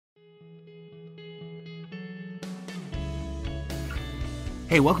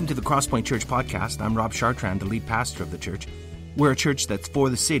Hey, welcome to the Crosspoint Church podcast. I'm Rob Chartrand, the lead pastor of the church. We're a church that's for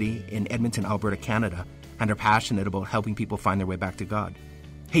the city in Edmonton, Alberta, Canada, and are passionate about helping people find their way back to God.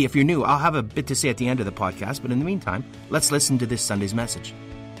 Hey, if you're new, I'll have a bit to say at the end of the podcast, but in the meantime, let's listen to this Sunday's message.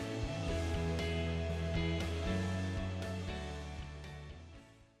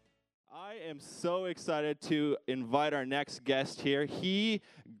 I am so excited to invite our next guest here. He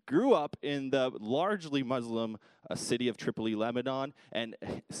grew up in the largely Muslim city of Tripoli, Lebanon, and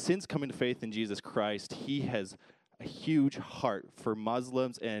since coming to faith in Jesus Christ, he has a huge heart for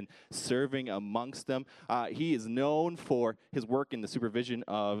Muslims and serving amongst them. He is known for his work in the supervision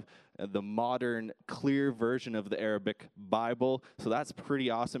of the modern, clear version of the Arabic Bible, so that's pretty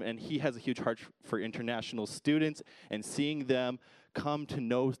awesome, and he has a huge heart for international students and seeing them come to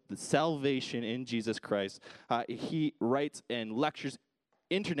know the salvation in Jesus Christ. He writes and lectures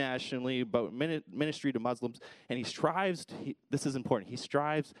internationally about ministry to Muslims, and he strives, this is important, he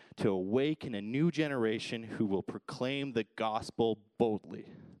strives to awaken a new generation who will proclaim the gospel boldly.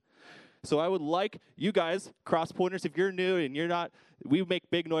 So I would like you guys, Crosspointers, if you're new and you're not, we make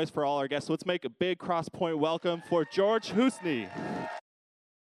big noise for all our guests, so let's make a big Crosspoint welcome for George Houssney.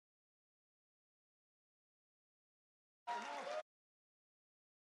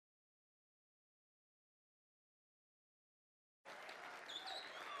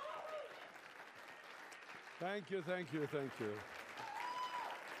 Thank you, thank you, thank you.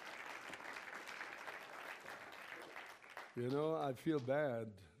 You know, I feel bad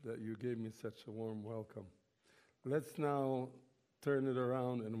that you gave me such a warm welcome. Let's now turn it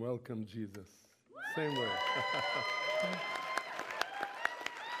around and welcome Jesus. Same way.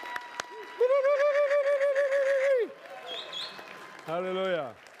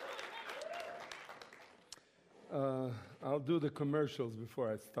 Hallelujah. I'll do the commercials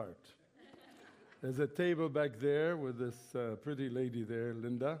before I start. There's a table back there with this pretty lady there,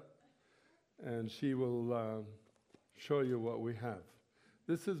 Linda, and she will show you what we have.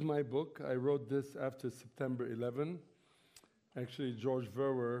 This is my book. I wrote this after September 11. Actually, George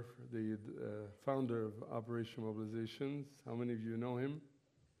Verwer, the founder of Operation Mobilizations, how many of you know him?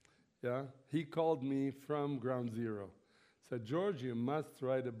 Yeah? He called me from ground zero. Said, George, you must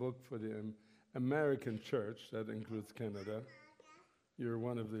write a book for the American church, that includes Canada. You're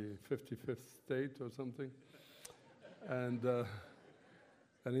one of the 55th state or something. And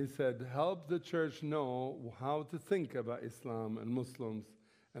he said, help the church know how to think about Islam and Muslims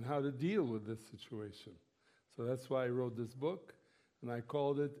and how to deal with this situation. So that's why I wrote this book, and I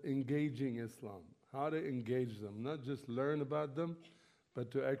called it Engaging Islam. How to engage them, not just learn about them,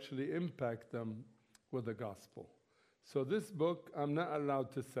 but to actually impact them with the gospel. So this book I'm not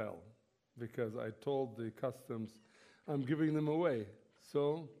allowed to sell because I told the customs I'm giving them away.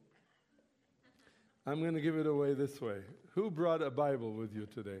 So, I'm going to give it away this way. Who brought a Bible with you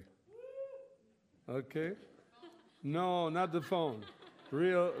today? Okay. No, not the phone.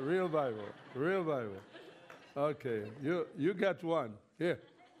 Real Bible. Real Bible. Okay. You got one. Here.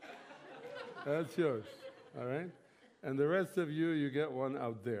 That's yours. All right? And the rest of you, you get one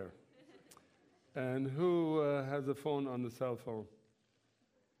out there. And who has a phone on the cell phone?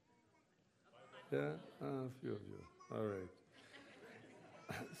 Yeah? A few of you. All right.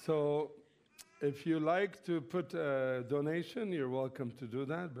 So, if you like to put a donation, you're welcome to do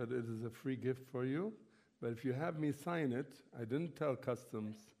that, but it is a free gift for you. But if you have me sign it, I didn't tell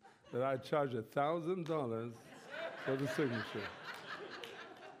customs that I charge $1,000 for the signature.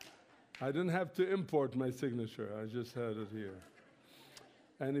 I didn't have to import my signature, I just had it here.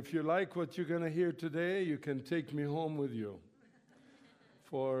 And if you like what you're going to hear today, you can take me home with you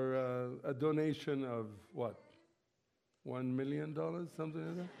for a donation of what? $1 million, something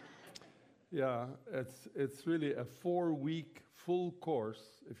like that? Yeah, it's really a 4-week full course.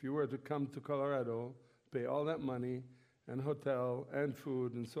 If you were to come to Colorado, pay all that money and hotel and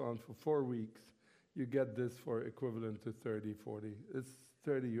food and so on for 4 weeks, you get this for equivalent to 30, 40. It's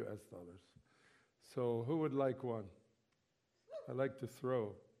 $30 US. So who would like one? I like to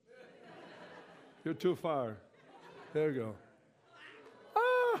throw. You're too far. There you go.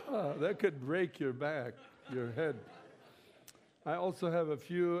 Ah, that could break your back, your head. I also have a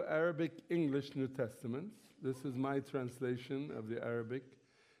few Arabic English New Testaments. This is my translation of the Arabic.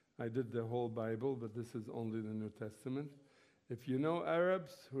 I did the whole Bible, but this is only the New Testament. If you know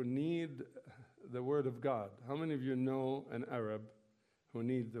Arabs who need the Word of God, how many of you know an Arab who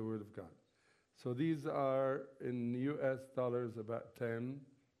needs the Word of God? So these are in US dollars about 10,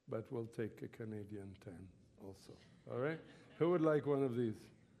 but we'll take a Canadian 10 also. All right? Who would like one of these?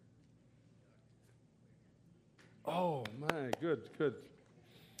 Oh, my, good.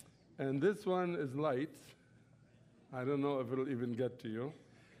 And this one is light. I don't know if it'll even get to you.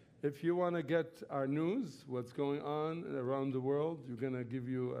 If you want to get our news, what's going on around the world, we're going to give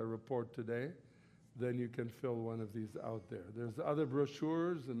you a report today. Then you can fill one of these out there. There's other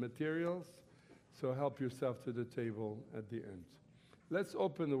brochures and materials, so help yourself to the table at the end. Let's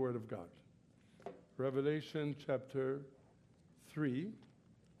open the Word of God. Revelation chapter 3,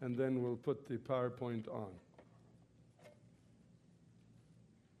 and then we'll put the PowerPoint on.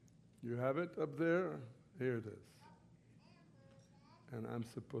 You have it up there? Here it is. And I'm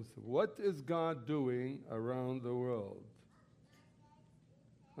supposed to. What is God doing around the world?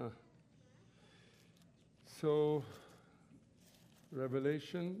 So,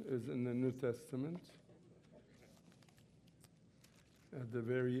 Revelation is in the New Testament. At the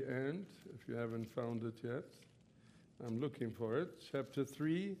very end, if you haven't found it yet. I'm looking for it. Chapter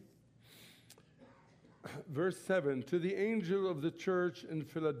 3, verse 7. To the angel of the church in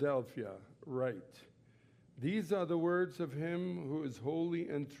Philadelphia, write, these are the words of him who is holy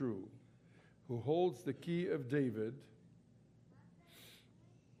and true, who holds the key of David.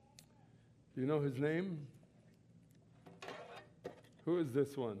 Do you know his name? Who is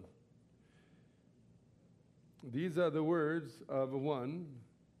this one? These are the words of one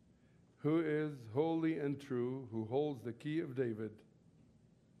who is holy and true, who holds the key of David.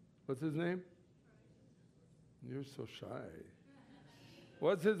 What's his name? You're so shy.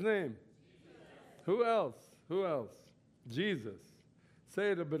 What's his name? Jesus. Who else? Who else? Jesus. Say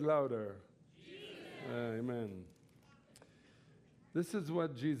it a bit louder. Amen. This is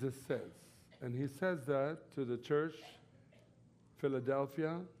what Jesus says. And he says that to the church,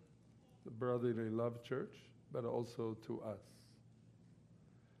 Philadelphia, the brotherly love church, but also to us.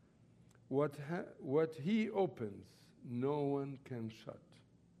 What he opens, no one can shut.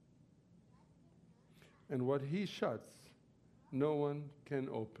 And what he shuts, no one can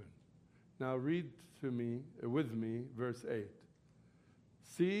open. Now read with me, verse 8.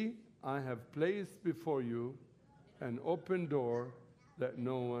 See, I have placed before you an open door that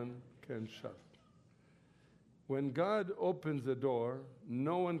no one can shut. When God opens a door,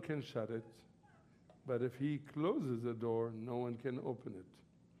 no one can shut it. But if he closes a door, no one can open it.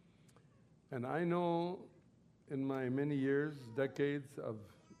 And I know in my many years, decades of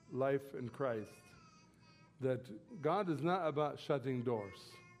life in Christ, that God is not about shutting doors.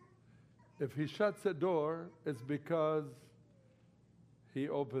 If he shuts a door, it's because he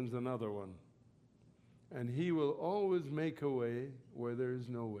opens another one. And he will always make a way where there is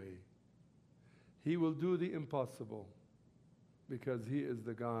no way. He will do the impossible because he is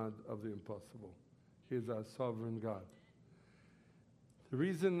the God of the impossible. He is our sovereign God. The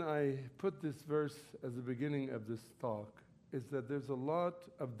reason I put this verse as the beginning of this talk is that there's a lot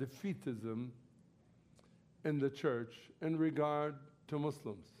of defeatism in the church in regard to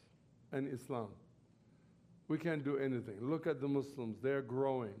Muslims and Islam. We can't do anything. Look at the Muslims. They're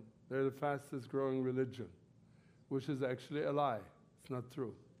growing. They're the fastest growing religion, which is actually a lie. It's not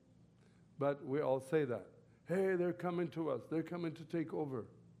true. But we all say that. Hey, they're coming to us. They're coming to take over.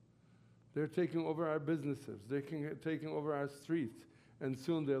 They're taking over our businesses. They're taking over our streets. And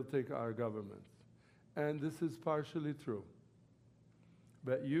soon they'll take our government. And this is partially true.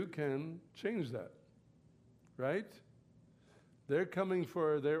 But you can change that, right? They're coming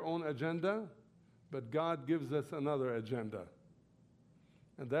for their own agenda, but God gives us another agenda.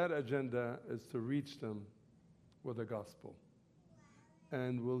 And that agenda is to reach them with the gospel.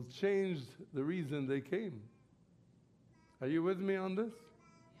 And we'll change the reason they came. Are you with me on this?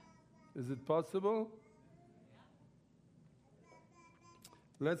 Is it possible?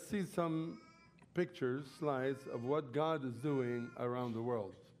 Let's see some pictures, slides of what God is doing around the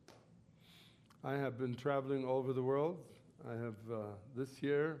world. I have been traveling all over the world. I have, this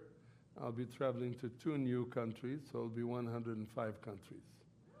year, I'll be traveling to 2 new countries, so it'll be 105 countries.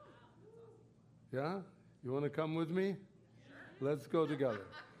 Yeah? You want to come with me? Sure. Let's go together.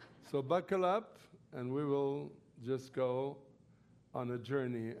 So buckle up, and we will just go on a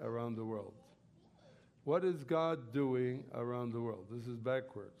journey around the world. What is God doing around the world? This is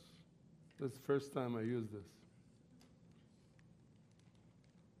backwards. This is the first time I use this.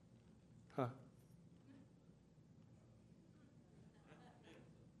 Huh.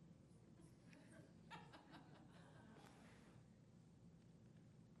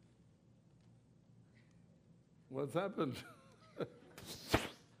 What's happened?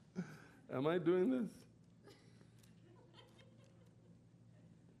 Am I doing this?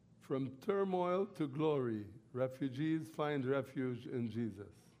 From turmoil to glory, refugees find refuge in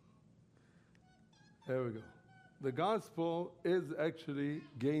Jesus. There we go. The gospel is actually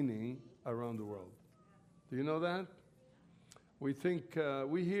gaining around the world. Do you know that? We think,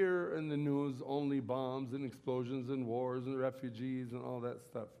 we hear in the news only bombs and explosions and wars and refugees and all that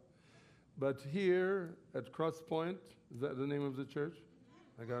stuff. But here at Cross Point, is that the name of the church?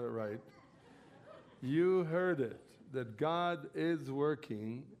 I got it right. You heard it, that God is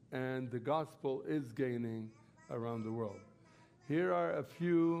working and the gospel is gaining around the world. Here are a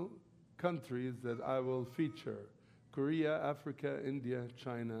few countries that I will feature: Korea, Africa, India,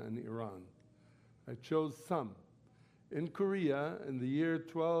 China, and Iran. I chose some. In Korea, in the year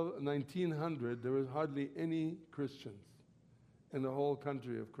 1900, there was hardly any Christians in the whole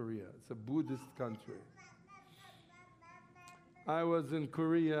country of Korea. It's a Buddhist country. I was in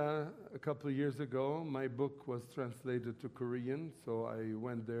Korea a couple of years ago. My book was translated to Korean, so I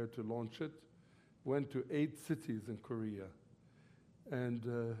went there to launch it. Went to 8 cities in Korea.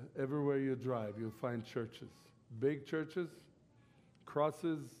 And everywhere you drive, you'll find churches. Big churches,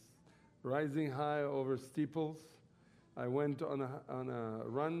 crosses rising high over steeples. I went on a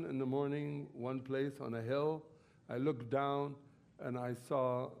run in the morning, one place on a hill. I looked down and I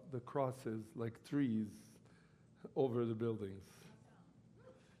saw the crosses like trees over the buildings.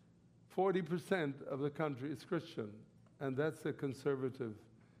 40% of the country is Christian, and that's a conservative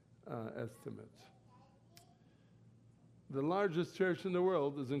estimate. The largest church in the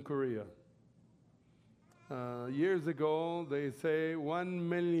world is in Korea. Years ago, they say 1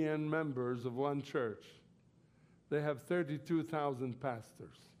 million members of one church. They have 32,000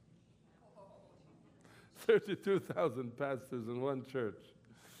 pastors. 32,000 pastors in one church.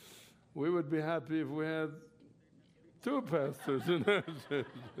 We would be happy if we had 2 pastors in our church.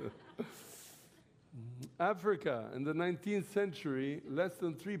 Africa, in the 19th century, less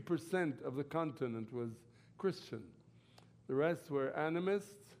than 3% of the continent was Christian. The rest were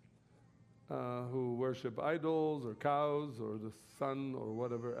animists who worship idols or cows or the sun or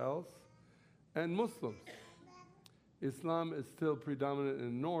whatever else, and Muslims. Islam is still predominant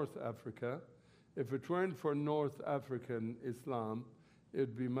in North Africa. If it weren't for North African Islam, it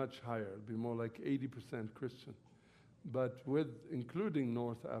would be much higher. It would be more like 80% Christian. But with including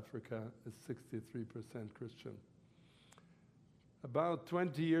North Africa, it's 63% Christian. About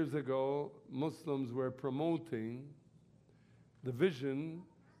 20 years ago, Muslims were promoting the vision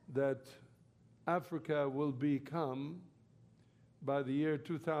that Africa will become, by the year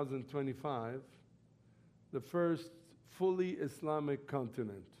 2025, the first fully Islamic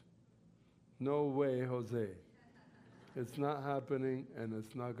continent. No way, Jose. It's not happening, and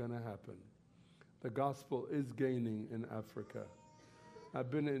it's not going to happen. The gospel is gaining in Africa.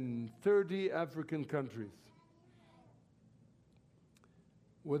 I've been in 30 African countries.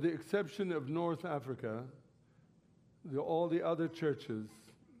 With the exception of North Africa, all the other churches,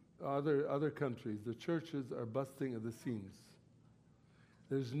 other countries, the churches are busting at the seams.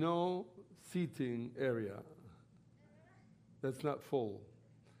 There's no seating area that's not full.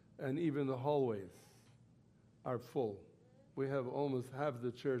 And even the hallways are full. We have almost half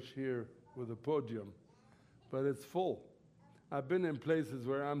the church here with a podium, but it's full. I've been in places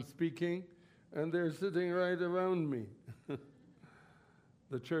where I'm speaking, and they're sitting right around me.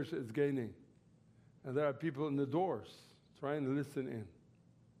 The church is gaining. And there are people in the doors trying to listen in.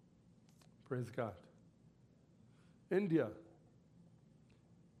 Praise God. India.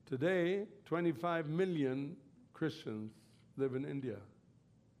 Today, 25 million Christians live in India.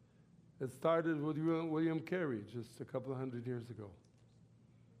 It started with William Carey just a couple of hundred years ago.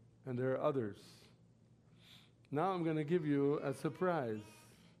 And there are others. Now I'm going to give you a surprise.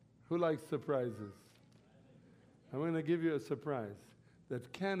 Who likes surprises? I'm going to give you a surprise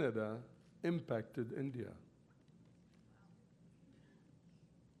that Canada impacted India.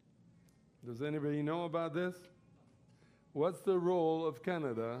 Does anybody know about this? What's the role of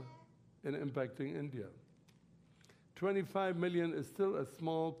Canada in impacting India? 25 million is still a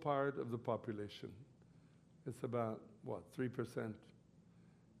small part of the population. It's about, 3%.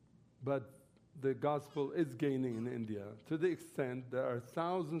 But the gospel is gaining in India to the extent there are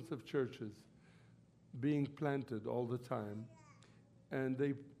thousands of churches being planted all the time.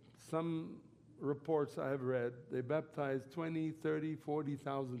 And some reports I have read, they baptize 20, 30,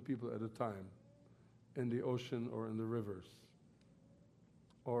 40,000 people at a time in the ocean or in the rivers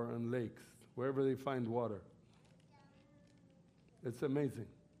or in lakes, wherever they find water. It's amazing.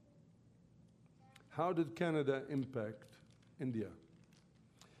 How did Canada impact India?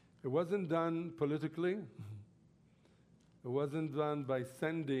 It wasn't done politically. It wasn't done by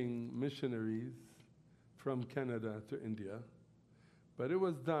sending missionaries from Canada to India. But it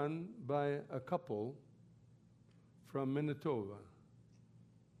was done by a couple from Manitoba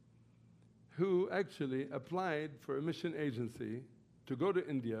who actually applied for a mission agency to go to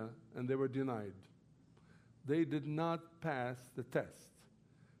India, and they were denied. they did not pass the test,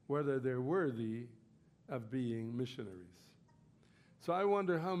 whether they're worthy of being missionaries. So I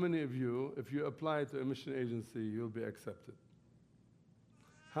wonder how many of you, if you apply to a mission agency, you'll be accepted.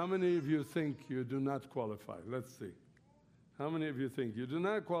 How many of you think you do not qualify? Let's see. How many of you think you do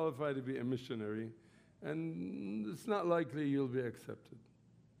not qualify to be a missionary, and it's not likely you'll be accepted?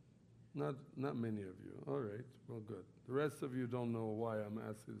 Not many of you. All right, well, good. The rest of you don't know why I'm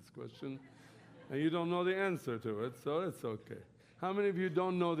asking this question, and you don't know the answer to it, so it's okay. How many of you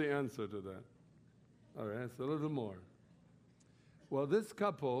don't know the answer to that? All right, it's a little more. Well, this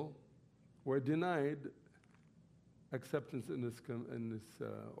couple were denied acceptance in this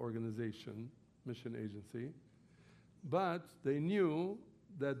organization, mission agency, but they knew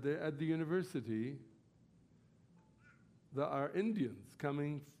that at the university there are Indians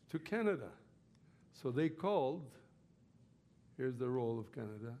coming to Canada. So they called, here's the role of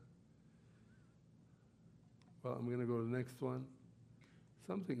Canada. Well, I'm going to go to the next one.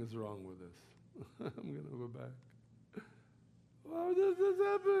 Something is wrong with this. I'm going to go back. How does this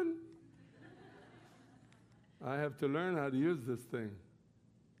happen? I have to learn how to use this thing.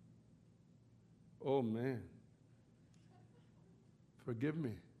 Oh, man. Forgive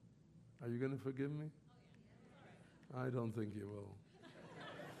me. Are you going to forgive me? I don't think you will.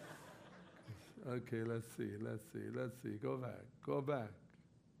 Okay, let's see. Go back.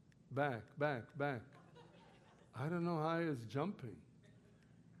 Back. I don't know how it's jumping.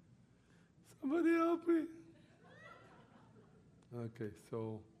 Somebody help me. Okay,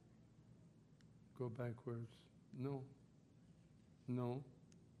 so go backwards. No.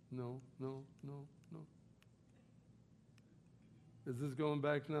 Is this going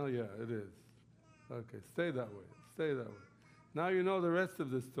back now? Yeah, it is. Okay, stay that way. Now you know the rest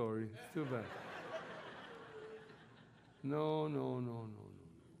of the story. It's too bad. No.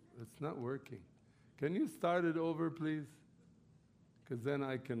 It's not working. Can you start it over, please? Because then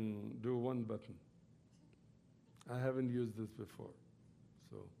I can do one button. I haven't used this before,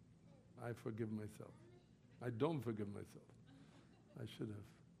 so I forgive myself. I don't forgive myself. I should have.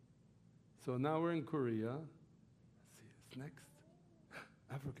 So now we're in Korea. Let's see, it's next.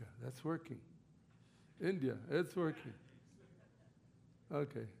 Africa, that's working. India, it's working.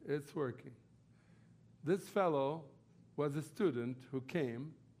 Okay, it's working. This fellow was a student who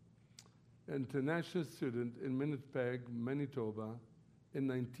came, international student in Winnipeg, Manitoba, in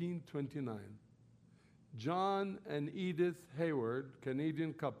 1929. John and Edith Hayward,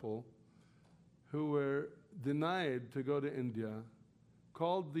 Canadian couple, who were denied to go to India,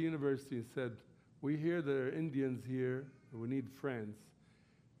 called the university and said, "We hear there are Indians here, we need friends.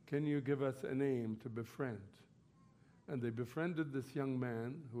 Can you give us a name to befriend?" And they befriended this young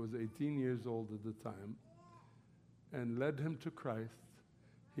man who was 18 years old at the time and led him to Christ.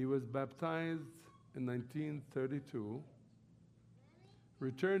 He was baptized in 1932,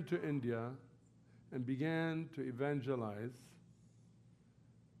 returned to India, and began to evangelize.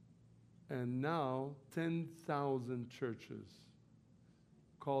 And now 10,000 churches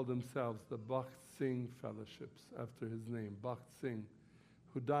call themselves the Bakht Singh Fellowships after his name, Bakht Singh,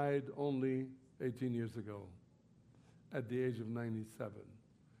 who died only 18 years ago at the age of 97.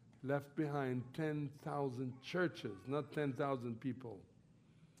 Left behind 10,000 churches, not 10,000 people.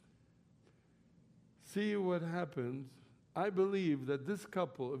 See what happens. I believe that this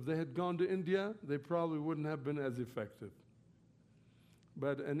couple, if they had gone to India, they probably wouldn't have been as effective.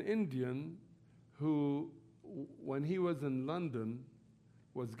 But an Indian who, when he was in London,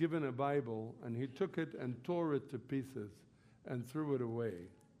 was given a Bible, and he took it and tore it to pieces and threw it away.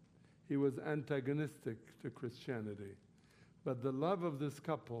 He was antagonistic to Christianity. But the love of this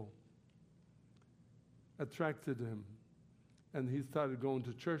couple attracted him. And he started going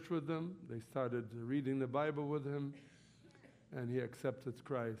to church with them. They started reading the Bible with him. And he accepted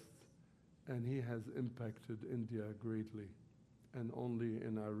Christ. And he has impacted India greatly, and only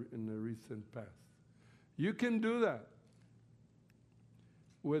in the recent past. You can do that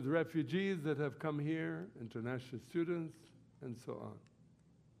with refugees that have come here, international students, and so on.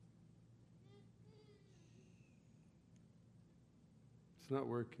 It's not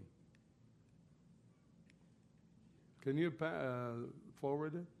working. Can you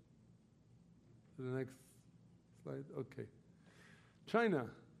forward it to the next slide? Okay. China.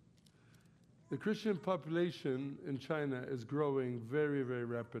 The Christian population in China is growing very, very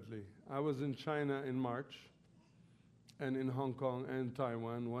rapidly. I was in China in March, and in Hong Kong and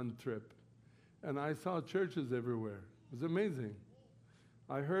Taiwan, one trip. And I saw churches everywhere. It was amazing.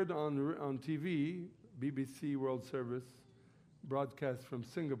 I heard on TV, BBC World Service, broadcast from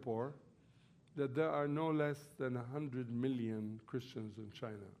Singapore, that there are no less than 100 million Christians in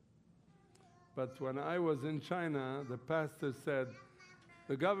China. But when I was in China, the pastor said,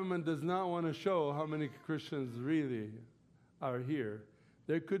 the government does not want to show how many Christians really are here.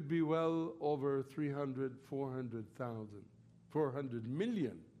 There could be well over 300, 400,000, 400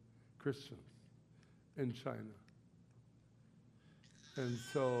 million Christians in China. And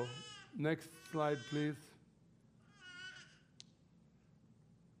so, next slide, please.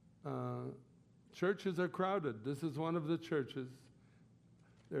 Churches are crowded. This is one of the churches.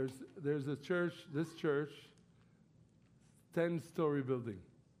 There's a church, this church, 10-story building,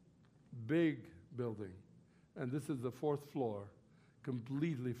 big building. And this is the 4th floor,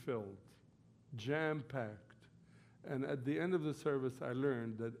 completely filled, jam-packed. And at the end of the service, I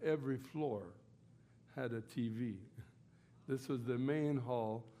learned that every floor had a TV. This was the main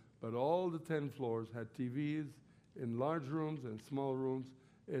hall, but all the 10 floors had TVs in large rooms and small rooms.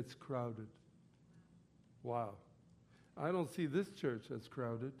 It's crowded. Wow. I don't see this church as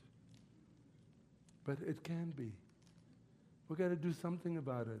crowded, but it can be. We've got to do something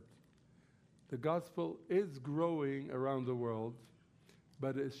about it. The gospel is growing around the world,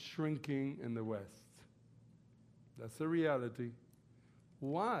 but it's shrinking in the West. That's the reality.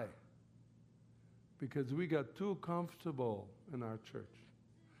 Why? Because we got too comfortable in our church.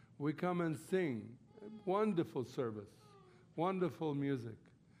 We come and sing wonderful service, wonderful music,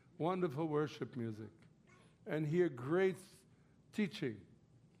 wonderful worship music, and hear great teaching.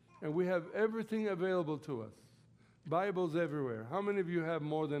 And we have everything available to us. Bibles everywhere. How many of you have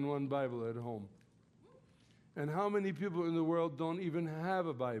more than one Bible at home? And how many people in the world don't even have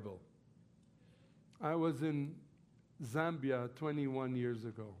a Bible? I was in Zambia 21 years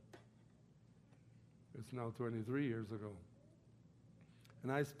ago. It's now 23 years ago.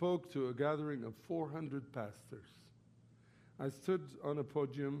 And I spoke to a gathering of 400 pastors. I stood on a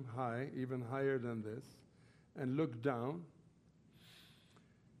podium high, even higher than this, and looked down.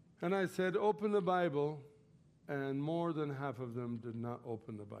 And I said, open the Bible. And more than half of them did not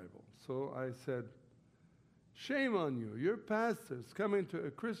open the Bible. So I said, shame on you. You're pastors coming to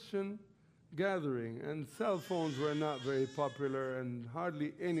a Christian gathering, and cell phones were not very popular, and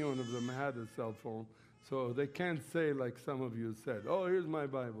hardly any one of them had a cell phone. So they can't say like some of you said, oh, here's my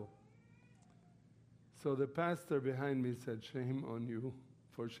Bible. So the pastor behind me said, shame on you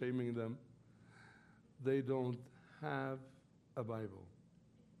for shaming them. They don't have a Bible.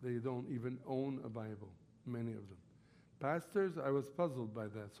 They don't even own a Bible, many of them. Pastors, I was puzzled by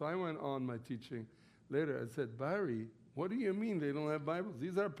that. So I went on my teaching later. I said, Barry, what do you mean they don't have Bibles?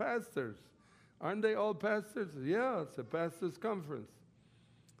 These are pastors. Aren't they all pastors? Yeah, it's a pastor's conference.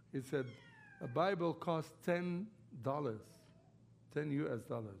 He said, a Bible costs $10, 10 US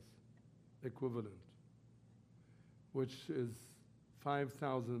dollars equivalent, which is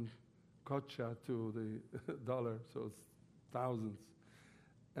 5,000 kocha to the dollar, so it's thousands.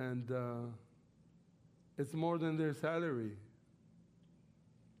 And it's more than their salary.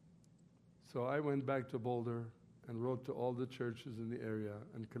 So I went back to Boulder and wrote to all the churches in the area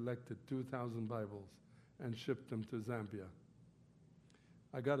and collected 2,000 Bibles and shipped them to Zambia.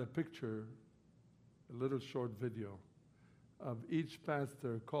 I got a picture, a little short video, of each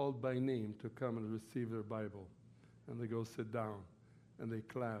pastor called by name to come and receive their Bible. And they go sit down, and they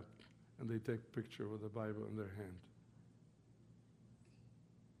clap, and they take a picture with the Bible in their hand.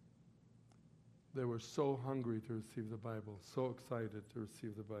 They were so hungry to receive the Bible, so excited to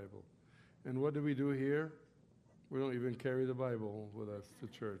receive the Bible. And what do we do here? We don't even carry the Bible with us to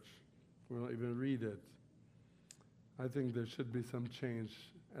church. We don't even read it. I think there should be some change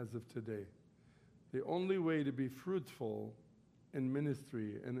as of today. The only way to be fruitful in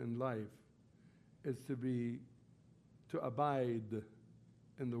ministry and in life is to abide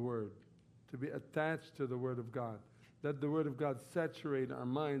in the Word, to be attached to the Word of God. Let the Word of God saturate our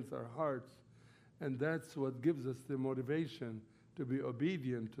minds, our hearts, and that's what gives us the motivation to be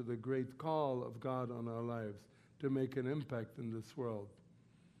obedient to the great call of God on our lives, to make an impact in this world.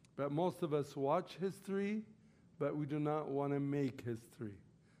 But most of us watch history, but we do not want to make history.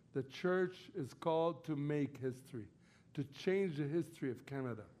 The church is called to make history, to change the history of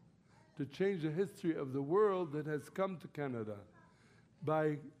Canada, to change the history of the world that has come to Canada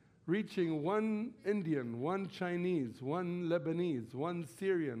by reaching one Indian, one Chinese, one Lebanese, one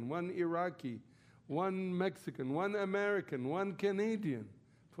Syrian, one Iraqi, one Mexican, one American, one Canadian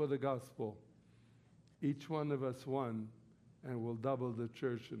for the gospel. Each one of us one, and we'll double the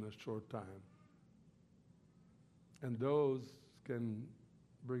church in a short time. And those can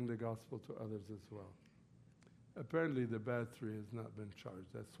bring the gospel to others as well. Apparently the battery has not been charged.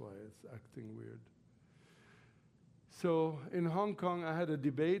 That's why it's acting weird. So in Hong Kong, I had a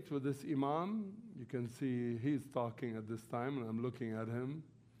debate with this imam. You can see he's talking at this time, and I'm looking at him.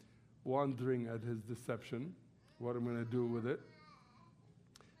 wondering at his deception, what I'm going to do with it.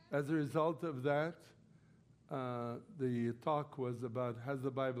 As a result of that, the talk was about, has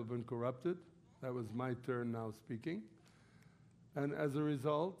the Bible been corrupted? That was my turn now speaking. And as a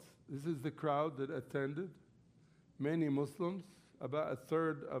result, this is the crowd that attended. Many Muslims, about a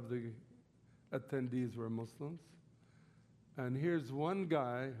third of the attendees were Muslims. And here's one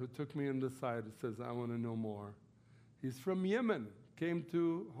guy who took me on the side and says, I want to know more. He's from Yemen, came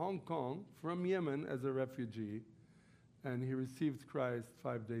to Hong Kong from Yemen as a refugee, and he received Christ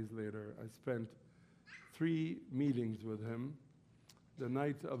 5 days later. I spent 3 meetings with him, the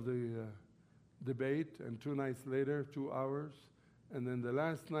night of the debate, and 2 nights later, 2 hours. And then the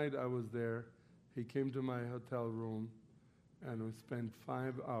last night I was there, he came to my hotel room, and we spent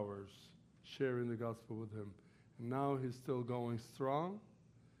 5 hours sharing the gospel with him. And now he's still going strong,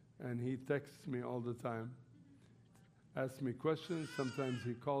 and he texts me all the time, asks me questions. Sometimes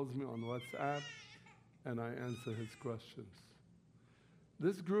he calls me on WhatsApp, and I answer his questions.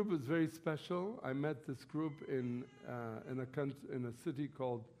 This group is very special. I met this group in a city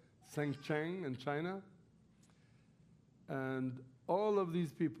called Shenzhen in China. And all of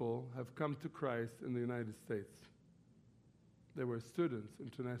these people have come to Christ in the United States. They were students,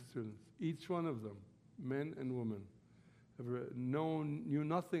 international students. Each one of them, men and women, knew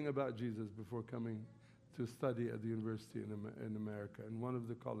nothing about Jesus before coming to study at the university in America, in one of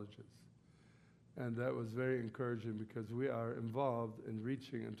the colleges. And that was very encouraging because we are involved in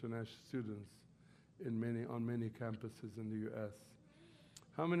reaching international students on many campuses in the U.S.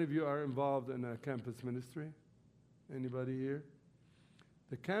 How many of you are involved in a campus ministry? Anybody here?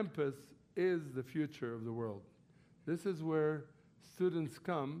 The campus is the future of the world. This is where students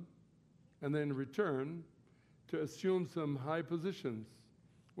come and then return to assume some high positions,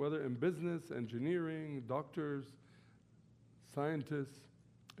 whether in business, engineering, doctors, scientists,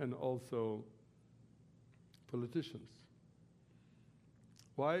 and also politicians.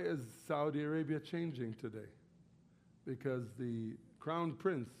 Why is Saudi Arabia changing today? Because the crown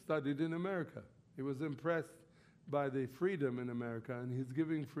prince studied in America. He was impressed by the freedom in America, and he's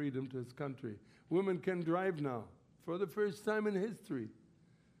giving freedom to his country. Women can drive now, for the first time in history.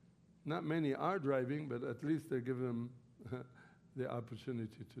 Not many are driving, but at least they're giving them the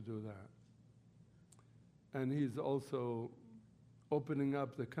opportunity to do that. And he's also opening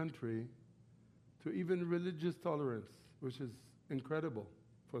up the country to even religious tolerance, which is incredible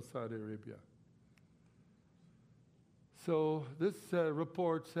for Saudi Arabia. So this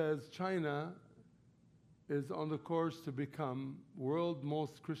report says China is on the course to become world's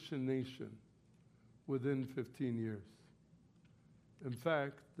most Christian nation within 15 years. In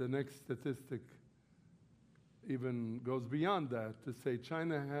fact, the next statistic even goes beyond that to say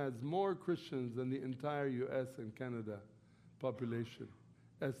China has more Christians than the entire US and Canada population,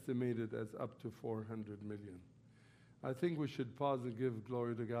 estimated as up to 400 million. I think we should pause and give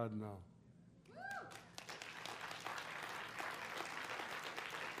glory to God now.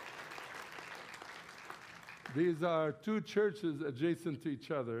 These are 2 churches adjacent to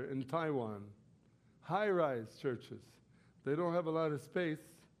each other in Taiwan, high-rise churches. They don't have a lot of space,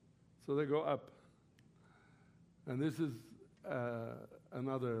 so they go up. And this is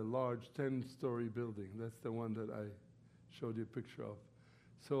another large 10-story building. That's the one that I showed you a picture of.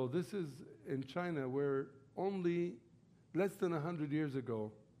 So this is in China, where only less than 100 years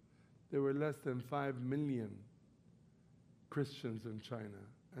ago, there were less than 5 million Christians in China.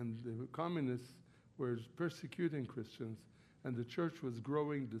 And the communists were persecuting Christians, and the church was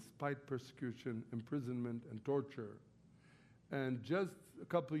growing despite persecution, imprisonment, and torture. And just a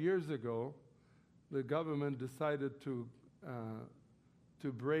couple of years ago, the government decided to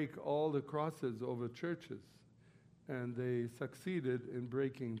break all the crosses over churches. And they succeeded in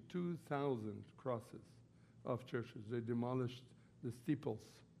breaking 2,000 crosses of churches. They demolished the steeples.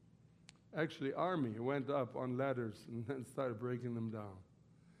 Actually, army went up on ladders and then started breaking them down.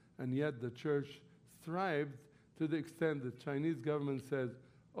 And yet the church thrived to the extent the Chinese government said,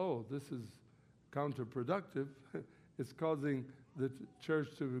 oh, this is counterproductive. It's causing the church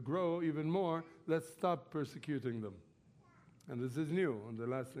to grow even more. Let's stop persecuting them. And this is new in the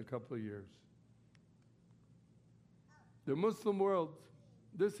last couple of years. The Muslim world,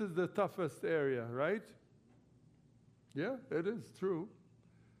 this is the toughest area, right? Yeah, it is true.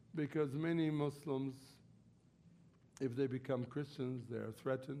 Because many Muslims, if they become Christians, they are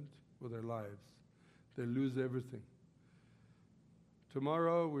threatened with their lives. They lose everything.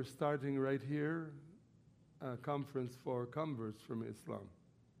 Tomorrow, we're starting right here a conference for converts from Islam.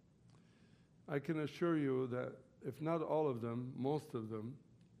 I can assure you that if not all of them, most of them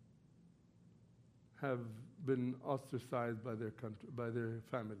have been ostracized by their country, by their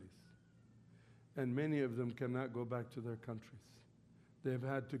families. and many of them cannot go back to their countries. They've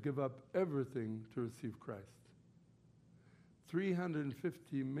had to give up everything to receive Christ.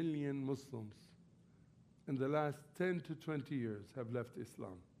 350 million Muslims in the last 10 to 20 years have left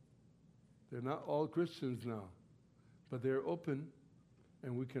Islam. They're not all Christians now, but they're open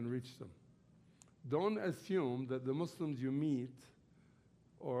and we can reach them. Don't assume that the Muslims you meet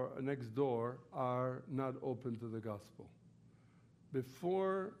or next door are not open to the gospel.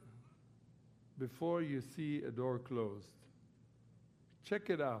 Before you see a door closed, check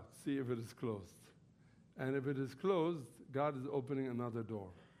it out, see if it is closed. And if it is closed, God is opening another door.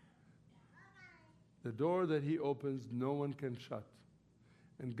 The door that He opens, no one can shut.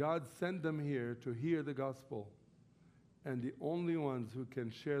 And God sent them here to hear the gospel. And the only ones who can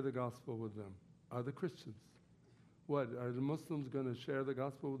share the gospel with them are the Christians. What, are the Muslims going to share the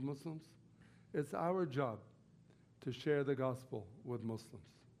gospel with Muslims? It's our job to share the gospel with Muslims.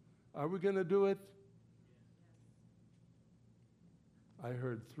 Are we going to do it? I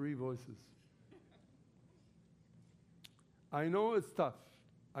heard 3 voices. I know it's tough.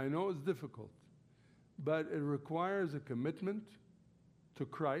 I know it's difficult. But it requires a commitment to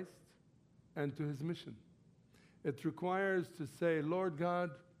Christ and to His mission. It requires to say, Lord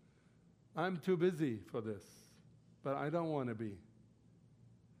God, I'm too busy for this, but I don't want to be.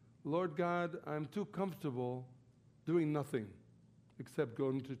 Lord God, I'm too comfortable doing nothing except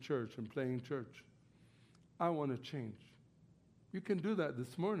going to church and playing church. I want to change. You can do that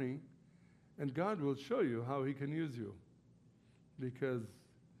this morning, and God will show you how He can use you. Because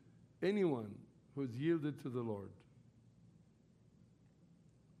anyone who's yielded to the Lord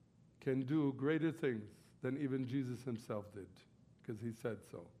can do greater things than even Jesus Himself did, because He said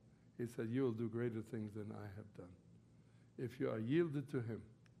so. He said, you will do greater things than I have done, if you are yielded to Him.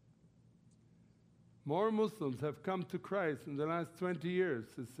 More Muslims have come to Christ in the last 20 years,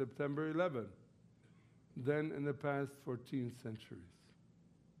 since September 11, than in the past 14 centuries.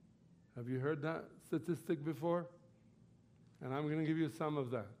 Have you heard that statistic before? And I'm going to give you some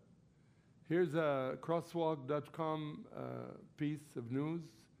of that. Here's a crosswalk.com piece of news.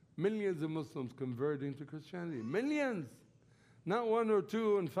 Millions of Muslims converting to Christianity. Millions! Not 1 or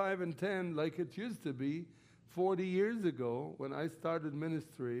 2 and 5 and 10 like it used to be 40 years ago when I started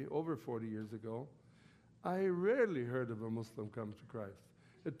ministry, over 40 years ago. I rarely heard of a Muslim come to Christ.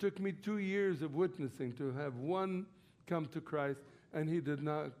 It took me 2 years of witnessing to have one come to Christ, and he did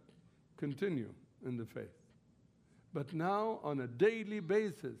not continue in the faith. But now, on a daily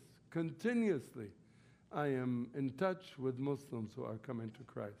basis, continuously, I am in touch with Muslims who are coming to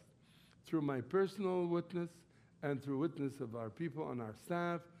Christ. Through my personal witness, and through witness of our people on our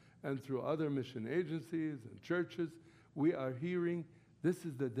staff, and through other mission agencies and churches, we are hearing this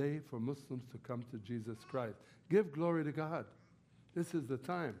is the day for Muslims to come to Jesus Christ. Give glory to God. This is the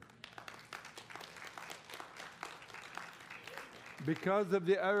time. Because of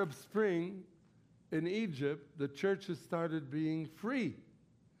the Arab Spring, in Egypt, the churches started being free.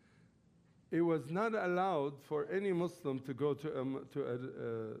 It was not allowed for any Muslim to go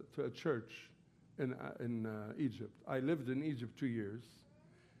to a church in Egypt. I lived in Egypt 2 years,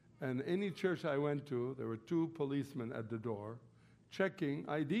 and any church I went to, there were 2 policemen at the door checking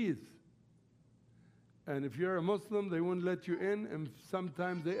IDs. And if you're a Muslim, they wouldn't let you in, and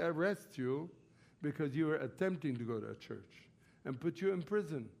sometimes they arrest you because you were attempting to go to a church and put you in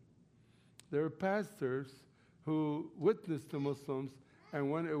prison. There were pastors who witnessed to Muslims,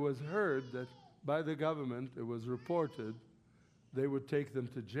 and when it was heard that by the government, it was reported, they would take them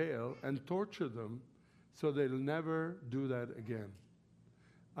to jail and torture them so they'll never do that again.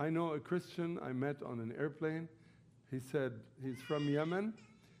 I know a Christian I met on an airplane. He said, he's from Yemen.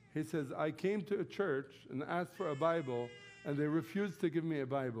 He says, I came to a church and asked for a Bible, and they refused to give me a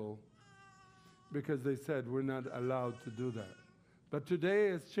Bible because they said we're not allowed to do that. But today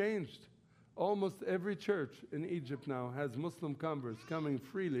it's changed. Almost every church in Egypt now has Muslim converts coming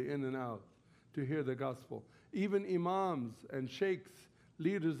freely in and out to hear the gospel. Even imams and sheikhs,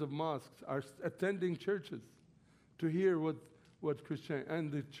 leaders of mosques, are attending churches to hear what Christianity,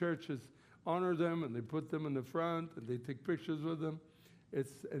 and the churches honor them, and they put them in the front, and they take pictures with them.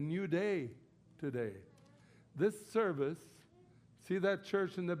 It's a new day today. This service, see that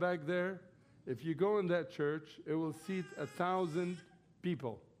church in the back there? If you go in that church, it will seat 1,000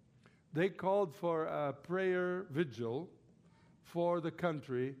 people. They called for a prayer vigil for the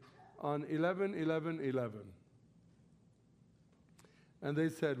country on 11/11/11. And they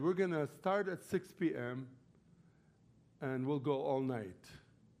said, we're going to start at 6 p.m. and we'll go all night.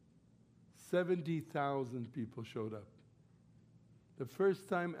 70,000 people showed up. The first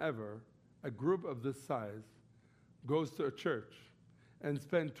time ever a group of this size goes to a church. and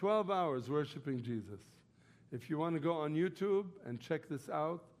spend 12 hours worshiping Jesus. If you want to go on YouTube and check this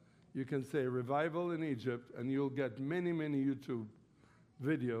out, you can say Revival in Egypt, and you'll get many, many YouTube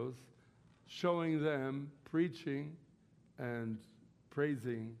videos showing them preaching and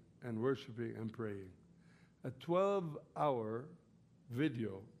praising and worshiping and praying. A 12-hour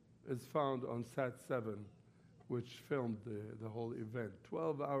video is found on Sat7, which filmed the whole event.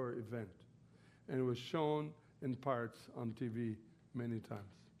 12-hour event. And it was shown in parts on TV many times.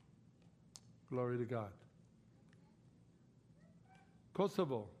 Glory to God.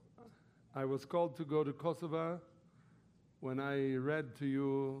 Kosovo. I was called to go to Kosovo. When I read to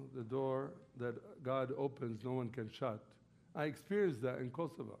you the door that God opens, no one can shut. I experienced that in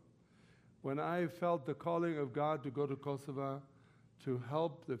Kosovo. When I felt the calling of God to go to Kosovo to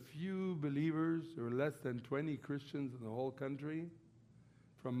help the few believers, there were less than 20 Christians in the whole country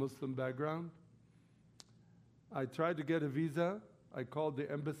from Muslim background, I tried to get a visa. I called the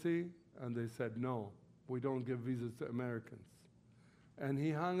embassy, and they said, no, we don't give visas to Americans. And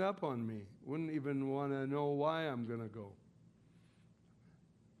he hung up on me, wouldn't even want to know why I'm going to go.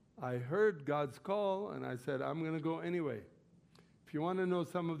 I heard God's call, and I said, I'm going to go anyway. If you want to know,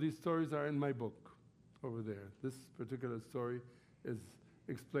 some of these stories are in my book over there. This particular story is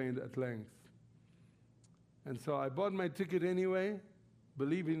explained at length. And so I bought my ticket anyway,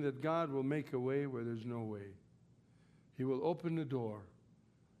 believing that God will make a way where there's no way. He will open the door.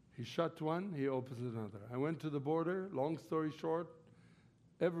 He shut one, he opens another. I went to the border, long story short.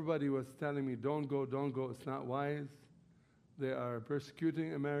 Everybody was telling me, don't go, it's not wise. They are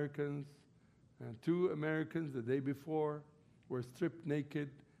persecuting Americans. And 2 Americans the day before were stripped naked,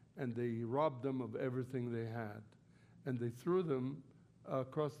 and they robbed them of everything they had. And they threw them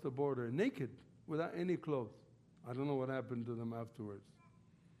across the border naked, without any clothes. I don't know what happened to them afterwards.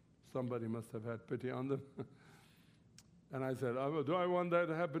 Somebody must have had pity on them. And I said, do I want that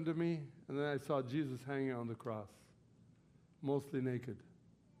to happen to me? And then I saw Jesus hanging on the cross, mostly naked.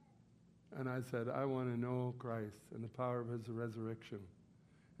 And I said, I want to know Christ and the power of his resurrection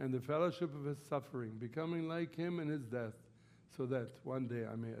and the fellowship of his suffering, becoming like him in his death, so that one day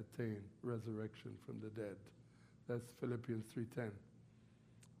I may attain resurrection from the dead. That's Philippians 3:10.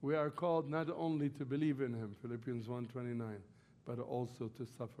 We are called not only to believe in him, Philippians 1:29, but also to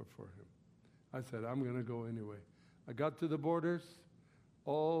suffer for him. I said, I'm going to go anyway. I got to the borders.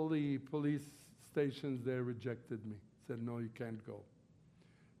 All the police stations there rejected me, said, no, you can't go.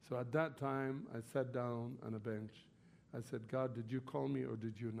 So at that time, I sat down on a bench. I said, God, did you call me or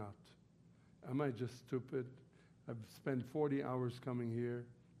did you not? Am I just stupid? I've spent 40 hours coming here,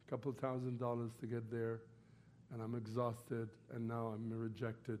 a couple $1,000 to get there, and I'm exhausted, and now I'm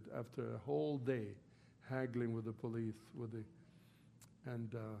rejected after a whole day haggling with the police.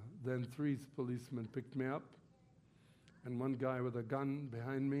 Then 3 policemen picked me up, and one guy with a gun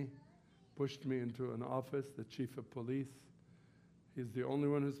behind me pushed me into an office, the chief of police. He's the only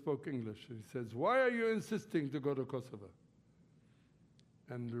one who spoke English. He says, why are you insisting to go to Kosovo?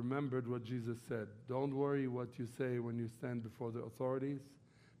 And remembered what Jesus said. Don't worry what you say when you stand before the authorities,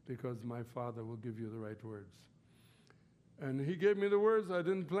 because my Father will give you the right words. And he gave me the words. I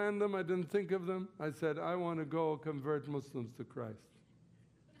didn't plan them. I didn't think of them. I said, I want to go convert Muslims to Christ.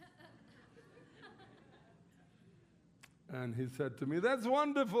 And he said to me, that's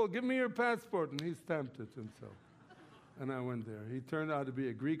wonderful. Give me your passport. And he stamped it himself. And I went there. He turned out to be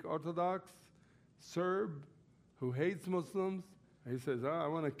a Greek Orthodox Serb who hates Muslims. He says, I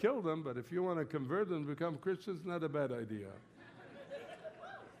want to kill them, but if you want to convert them to become Christians, not a bad idea.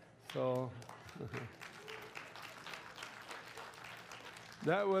 So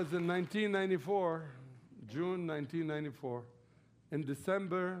that was in 1994, June 1994. In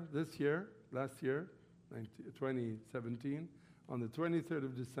December this year, last year, 2017, on the 23rd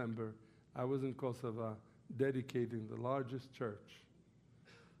of December, I was in Kosovo dedicating the largest church.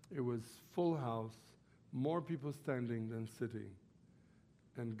 It was full house, more people standing than sitting.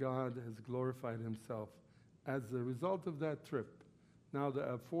 And God has glorified himself. As a result of that trip, now there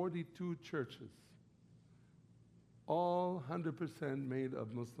are 42 churches, all 100% made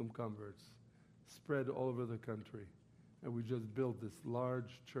of Muslim converts, spread all over the country. And we just built this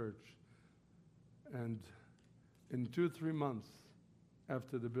large church. And in 2-3 months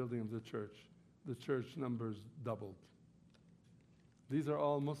after the building of the church numbers doubled. These are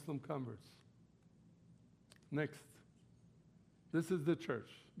all Muslim converts. Next. This is the church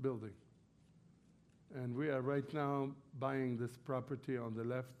building. And we are right now buying this property on the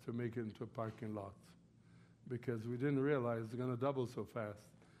left to make it into a parking lot, because we didn't realize it's going to double so fast.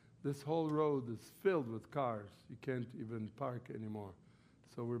 This whole road is filled with cars. You can't even park anymore.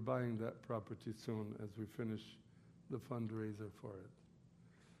 So we're buying that property soon as we finish the fundraiser for it.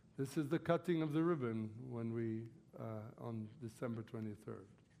 This is the cutting of the ribbon when we, on December 23rd,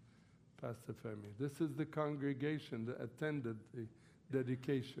 Pastor Femi. This is the congregation that attended the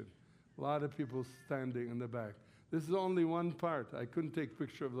dedication. A lot of people standing in the back. This is only one part. I couldn't take a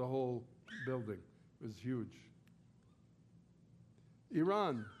picture of the whole building. It was huge.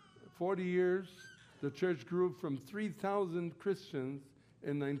 Iran, 40 years, the church grew from 3,000 Christians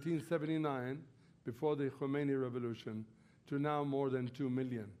in 1979, before the Khomeini revolution, to now more than 2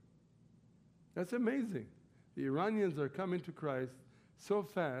 million. That's amazing. The Iranians are coming to Christ so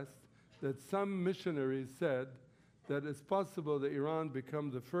fast that some missionaries said that it's possible that Iran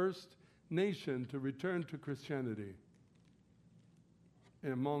become the first nation to return to Christianity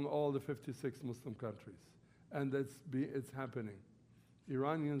among all the 56 Muslim countries. And it's happening.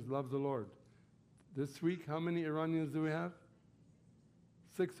 Iranians love the Lord. This week, how many Iranians do we have?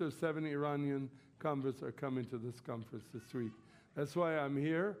 6 or 7 Iranian converts are coming to this conference this week. That's why I'm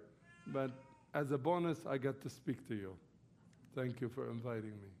here, but as a bonus, I got to speak to you. Thank you for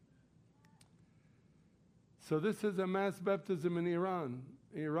inviting me. So this is a mass baptism in Iran.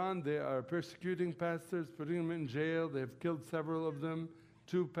 In Iran, they are persecuting pastors, putting them in jail. They have killed several of them.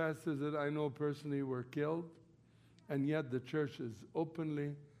 2 pastors that I know personally were killed. And yet the church is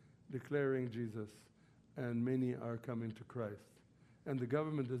openly declaring Jesus, and many are coming to Christ. And the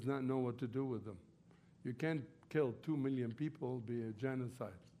government does not know what to do with them. You can't kill 2 million people, be a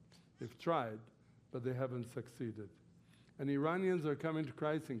genocide. They've tried, but they haven't succeeded. And Iranians are coming to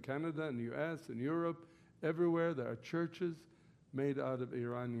Christ in Canada, in the US, in Europe, everywhere. There are churches made out of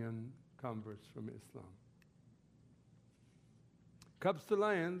Iranian converts from Islam. Cubs to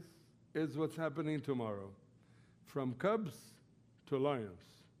Lions is what's happening tomorrow. From cubs to lions.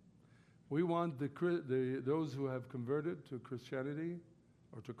 We want those who have converted to Christianity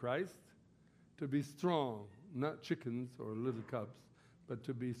or to Christ to be strong, not chickens or little cubs, but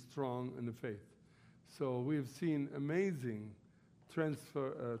to be strong in the faith. So we've seen amazing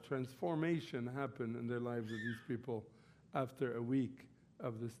transformation happen in their lives of these people after a week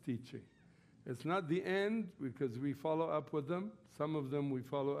of this teaching. It's not the end, because we follow up with them. Some of them we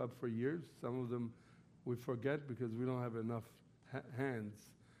follow up for years. Some of them we forget because we don't have enough hands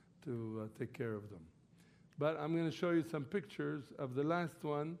to take care of them. But I'm going to show you some pictures of the last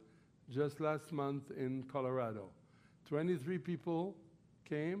one just last month in Colorado. 23 people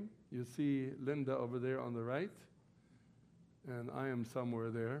came. You see Linda over there on the right, and I am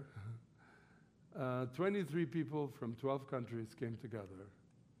somewhere there. 23 people from 12 countries came together.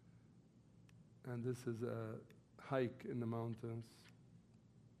 And this is a hike in the mountains.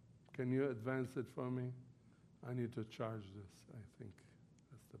 Can you advance it for me? I need to charge this, I think.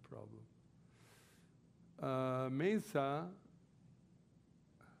 That's the problem. Mesa,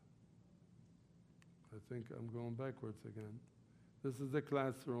 I think I'm going backwards again. This is the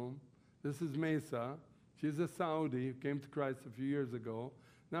classroom. This is Mesa. She's a Saudi who came to Christ a few years ago.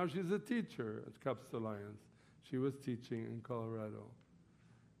 Now she's a teacher at Cubs to Lions. She was teaching in Colorado.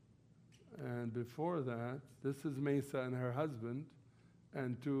 And before that, this is Mesa and her husband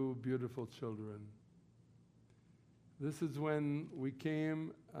and 2 beautiful children. This is when we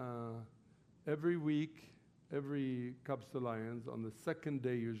came every week, every Cubs to Lions, on the second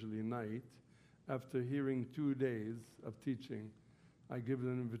day, usually night, after hearing 2 days of teaching. I give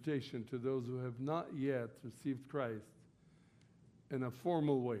an invitation to those who have not yet received Christ in a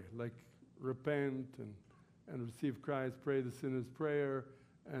formal way, like repent and receive Christ, pray the sinner's prayer,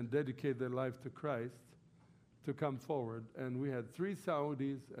 and dedicate their life to Christ, to come forward. And we had 3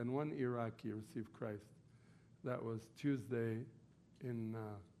 Saudis and 1 Iraqi receive Christ. That was Tuesday in,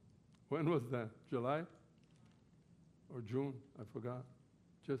 when was that? July? Or June? I forgot.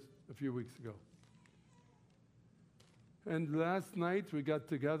 Just a few weeks ago. And last night we got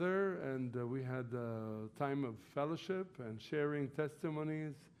together and we had a time of fellowship and sharing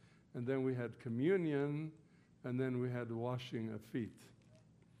testimonies. And then we had communion. And then we had washing of feet.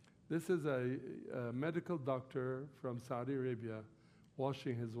 This is a medical doctor from Saudi Arabia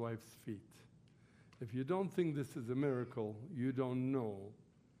washing his wife's feet. If you don't think this is a miracle, you don't know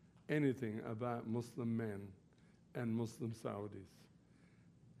anything about Muslim men and Muslim Saudis.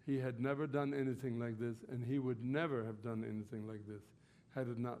 He had never done anything like this, and he would never have done anything like this had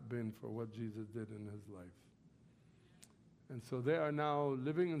it not been for what Jesus did in his life. And so they are now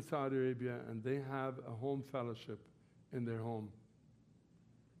living in Saudi Arabia, and they have a home fellowship in their home.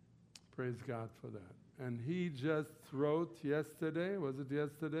 Praise God for that. And he just wrote yesterday, was it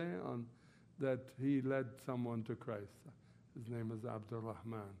yesterday, on that he led someone to Christ. His name is Abdul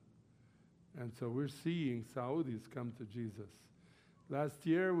Rahman. And so we're seeing Saudis come to Jesus. Last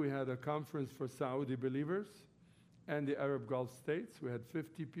year we had a conference for Saudi believers, and the Arab Gulf states. We had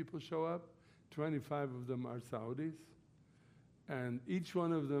 50 people show up. 25 of them are Saudis. And each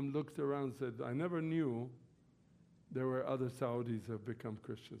one of them looked around and said, I never knew there were other Saudis who have become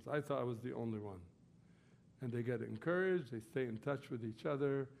Christians. I thought I was the only one. And they get encouraged, they stay in touch with each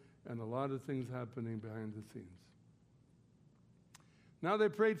other, and a lot of things happening behind the scenes. Now they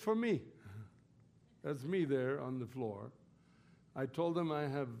prayed for me. That's me there on the floor. I told them I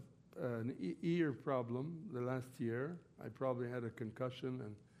have an ear problem the last year. I probably had a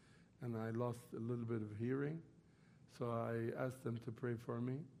concussion and I lost a little bit of hearing. So I asked them to pray for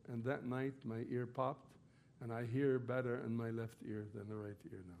me. And that night my ear popped and I hear better in my left ear than the right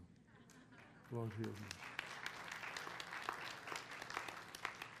ear now. Won't hear me.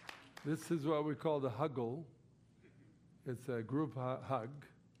 This is what we call the huggle. It's a group hug.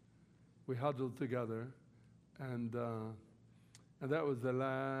 We huddled together, and that was the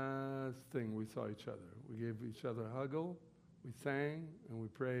last thing we saw each other. We gave each other a huggle, we sang, and we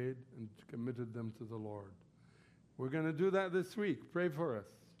prayed, and committed them to the Lord. We're going to do that this week. Pray for us.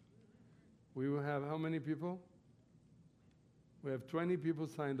 We will have how many people? We have 20 people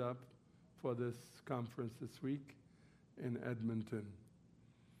signed up for this conference this week in Edmonton.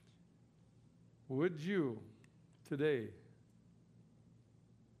 Would you today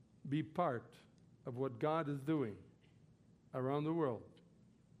be part of what God is doing around the world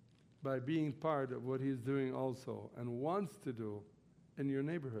by being part of what He's doing also and wants to do in your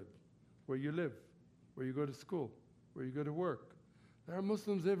neighborhood, where you live, where you go to school, where you go to work? There are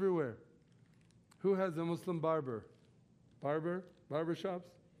Muslims everywhere. Who has a Muslim barber? Barbershops?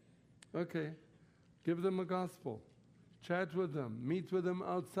 Okay. Give them a gospel. Chat with them. Meet with them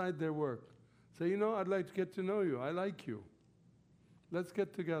outside their work. Say, you know, I'd like to get to know you. I like you. Let's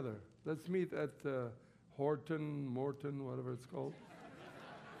get together. Let's meet at Morton, whatever it's called.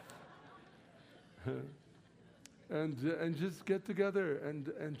 and just get together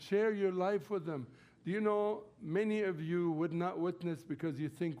and share your life with them. Do you know, many of you would not witness because you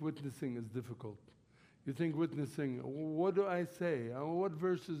think witnessing is difficult. You think witnessing, what do I say? What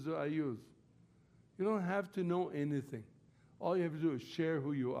verses do I use? You don't have to know anything. All you have to do is share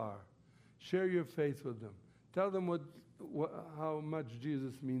who you are. Share your faith with them. Tell them how much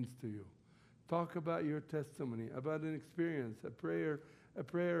Jesus means to you. Talk about your testimony, about an experience, a prayer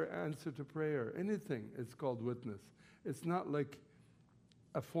answer to prayer. Anything is called witness. It's not like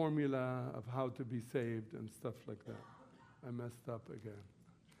a formula of how to be saved and stuff like that. I messed up again.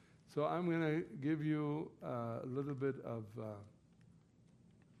 So I'm going to give you a little bit of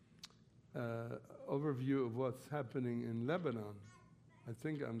overview of what's happening in Lebanon. I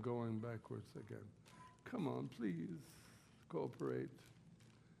think I'm going backwards again. Come on, please, cooperate.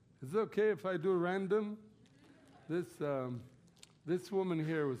 Is it okay if I do random? This woman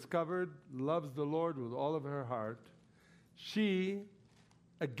here was covered, loves the Lord with all of her heart. She,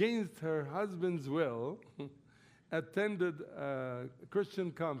 against her husband's will, attended a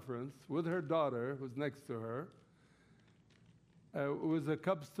Christian conference with her daughter, who's next to her. It was a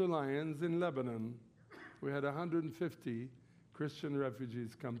Cubs to Lions in Lebanon. We had 150 Christian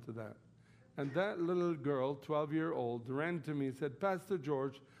refugees come to that. And that little girl, 12-year-old, ran to me and said, Pastor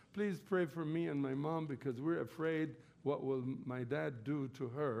George, please pray for me and my mom because we're afraid what will my dad do to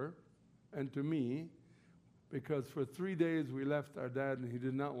her and to me, because for 3 days we left our dad and he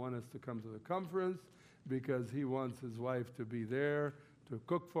did not want us to come to the conference because he wants his wife to be there to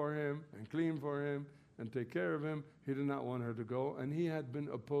cook for him and clean for him and take care of him. He did not want her to go, and he had been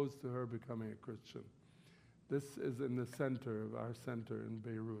opposed to her becoming a Christian. This is in the center of our center in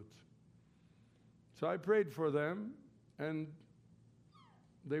Beirut. So I prayed for them, and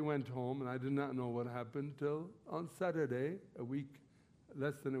they went home, and I did not know what happened till on Saturday,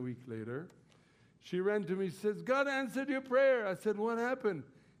 less than a week later. She ran to me, says, God answered your prayer. I said, what happened?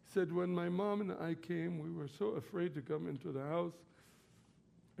 He said, when my mom and I came, we were so afraid to come into the house.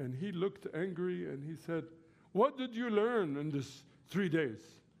 And he looked angry, and he said, what did you learn in this 3 days?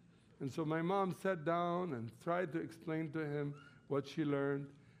 And so my mom sat down and tried to explain to him what she learned.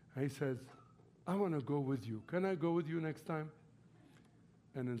 And he says, I want to go with you. Can I go with you next time?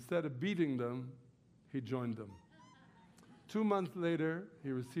 And instead of beating them, he joined them. 2 months later,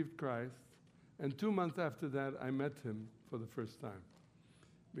 he received Christ. And 2 months after that, I met him for the first time,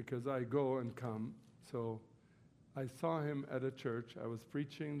 because I go and come. So I saw him at a church. I was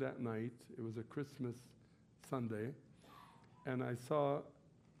preaching that night. It was a Christmas Sunday. And I saw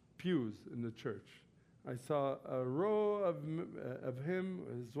pews in the church. I saw a row of him,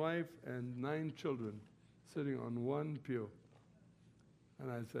 his wife, and 9 children sitting on one pew.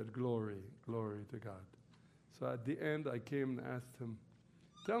 And I said, glory, glory to God. So at the end, I came and asked him,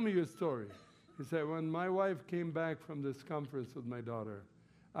 tell me your story. He said, when my wife came back from this conference with my daughter,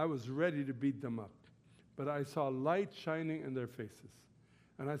 I was ready to beat them up. But I saw light shining in their faces.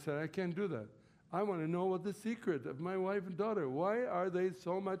 And I said, I can't do that. I want to know what the secret of my wife and daughter. Why are they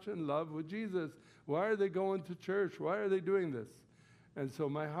so much in love with Jesus? Why are they going to church? Why are they doing this? And so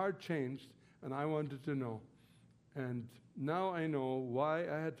my heart changed, and I wanted to know. And now I know why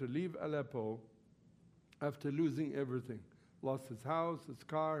I had to leave Aleppo after losing everything. Lost his house, his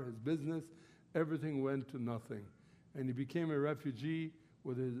car, his business. Everything went to nothing. And he became a refugee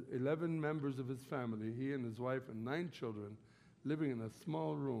with his 11 members of his family, he and his wife and 9 children, living in a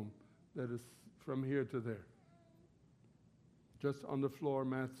small room that is from here to there. Just on the floor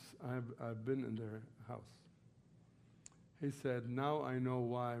mats, I've been in their house. He said, now I know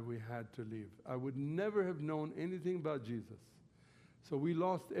why we had to leave. I would never have known anything about Jesus. So we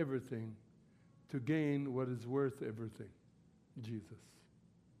lost everything to gain what is worth everything, Jesus.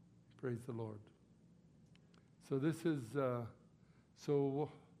 Praise the Lord. So this is, I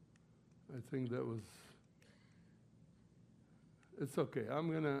think that was, it's okay.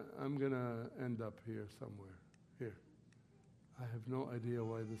 I'm gonna end up here somewhere. Here. I have no idea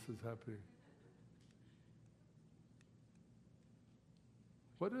why this is happening.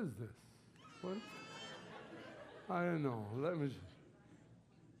 What is this? What? I don't know.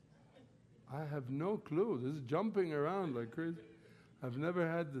 I have no clue. This is jumping around like crazy. I've never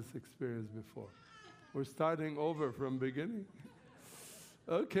had this experience before. We're starting over from beginning.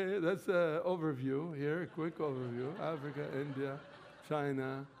 Okay, that's an overview here, a quick overview. Africa, India,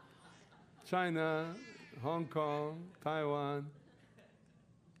 China, Hong Kong, Taiwan.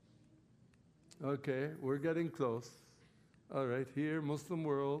 Okay, we're getting close. All right, here, Muslim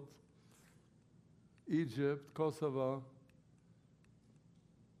world, Egypt, Kosovo,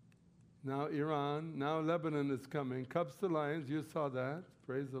 now Iran, now Lebanon is coming. Cubs to Lions, you saw that.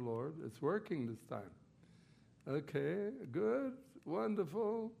 Praise the Lord. It's working this time. Okay, good,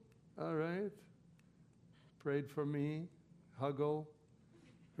 wonderful. All right. Prayed for me. Huggle.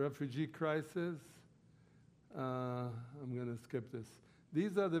 Refugee crisis. I'm going to skip this.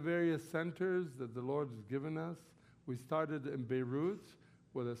 These are the various centers that the Lord has given us. We started in Beirut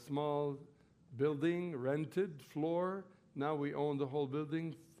with a small building, rented floor. Now we own the whole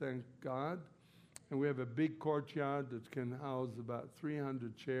building, thank God. And we have a big courtyard that can house about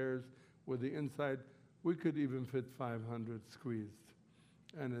 300 chairs. With the inside, we could even fit 500 squeezed.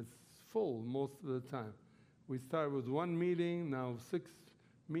 And it's full most of the time. We start with 1 meeting, now 6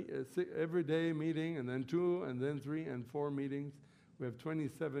 every day meeting, and then 2, and then 3 and 4 meetings. We have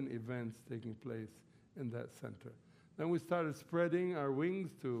 27 events taking place in that center. Then we started spreading our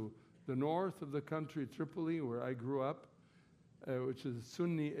wings to the north of the country, Tripoli, where I grew up, which is a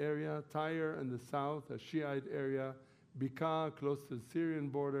Sunni area, Tyre in the south, a Shiite area, Bekaa, close to the Syrian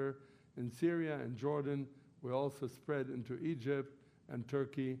border. In Syria and Jordan, we also spread into Egypt and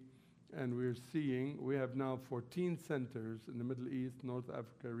Turkey, and we have now 14 centers in the Middle East, North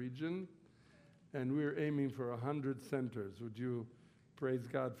Africa region, and we're aiming for 100 centers. Would you praise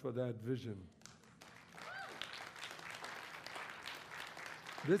God for that vision?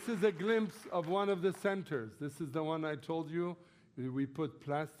 This is a glimpse of one of the centers. This is the one I told you. We put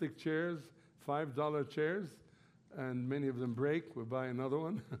plastic chairs, $5 chairs, and many of them break. We buy another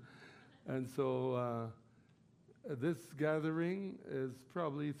one. And so this gathering is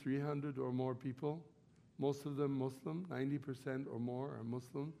probably 300 or more people, most of them Muslim, 90% or more are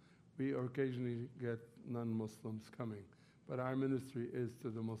Muslim. We occasionally get non-Muslims coming, but our ministry is to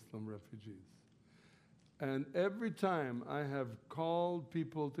the Muslim refugees. And every time I have called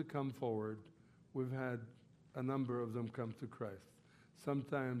people to come forward, we've had a number of them come to Christ.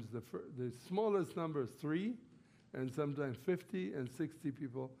 Sometimes the smallest number is 3, and sometimes 50 and 60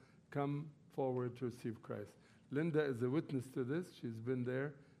 people come forward to receive Christ. Linda is a witness to this. She's been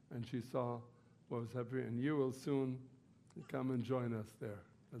there, and she saw what was happening, and you will soon come and join us there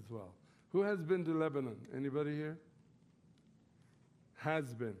as well. Who has been to Lebanon? Anybody here?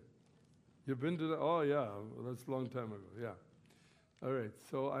 Has been. You've been to oh yeah, well, that's a long time ago, yeah. All right,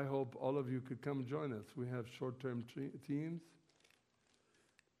 so I hope all of you could come join us. We have short-term teams.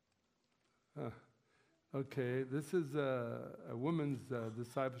 Okay, this is a women's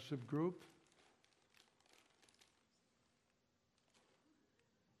discipleship group.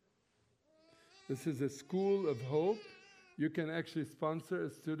 This is a school of hope. You can actually sponsor a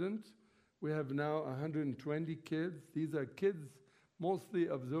student. We have now 120 kids. These are kids mostly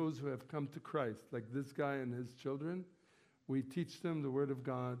of those who have come to Christ, like this guy and his children. We teach them the Word of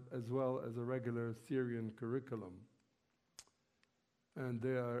God as well as a regular Syrian curriculum. And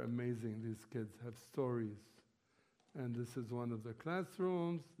they are amazing. These kids have stories And this is one of the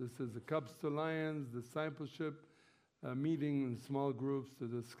classrooms. This is the Cups to Lions, discipleship, meeting in small groups to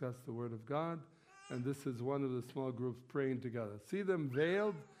discuss the Word of God. And this is one of the small groups praying together. See them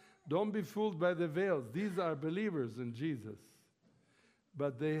veiled? Don't be fooled by the veils. These are believers in Jesus.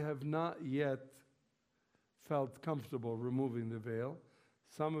 But they have not yet felt comfortable removing the veil.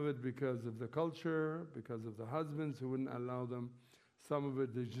 Some of it because of the culture, because of the husbands who wouldn't allow them. Some of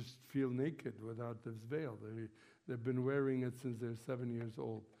it they just feel naked without this veil. They've been wearing it since they're 7 years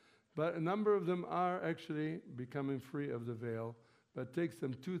old. But a number of them are actually becoming free of the veil, but it takes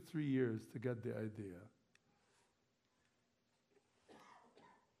them 2-3 years to get the idea.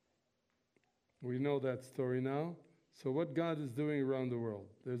 We know that story now. So what God is doing around the world.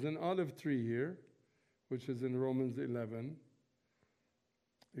 There's an olive tree here, which is in Romans 11.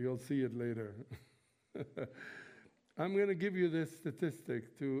 You'll see it later. I'm going to give you this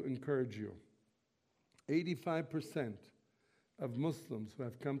statistic to encourage you. 85% of Muslims who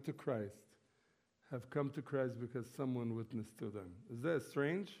have come to Christ because someone witnessed to them. Is that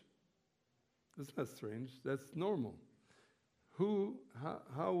strange? That's not strange. That's normal.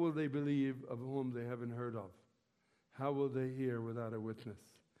 How will they believe of whom they haven't heard of? How will they hear without a witness?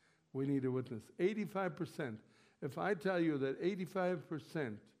 We need a witness. 85%. If I tell you that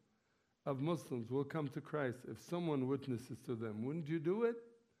 85% of Muslims will come to Christ if someone witnesses to them, wouldn't you do it?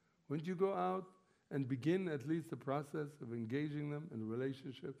 Wouldn't you go out and begin at least the process of engaging them in a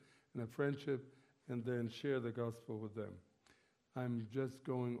relationship, in a friendship, and then share the gospel with them? I'm just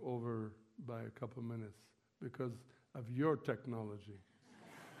going over by a couple minutes because of your technology.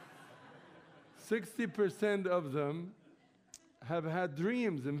 60% of them have had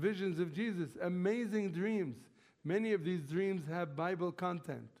dreams and visions of Jesus, amazing dreams. Many of these dreams have Bible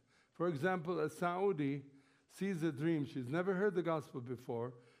content. For example, a Saudi sees a dream. She's never heard the gospel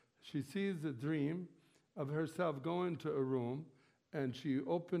before. She sees a dream of herself going to a room, and she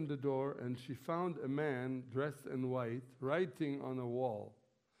opened the door, and she found a man dressed in white writing on a wall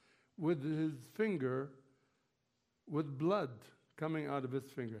with his finger, with blood coming out of his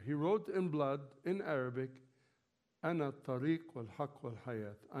finger. He wrote in blood, in Arabic, Ana tariq wal haq wal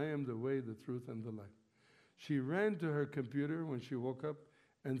hayat. I am the way, the truth, and the life. She ran to her computer when she woke up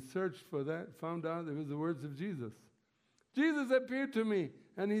and searched for that, found out it was the words of Jesus. Jesus appeared to me,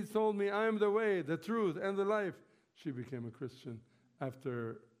 and he told me, I am the way, the truth, and the life. She became a Christian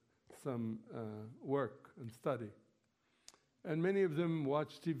after some work and study. And many of them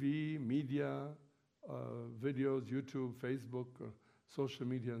watch TV, media, videos, YouTube, Facebook, social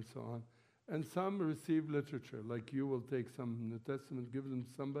media, and so on. And some receive literature, like you will take some New Testament, give them to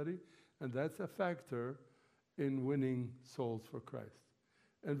somebody, and that's a factor in winning souls for Christ.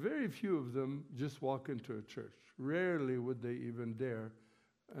 And very few of them just walk into a church. Rarely would they even dare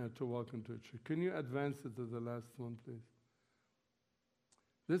to walk into a church. Can you advance it to the last one, please?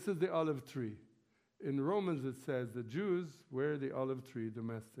 This is the olive tree. In Romans it says the Jews wear the olive tree,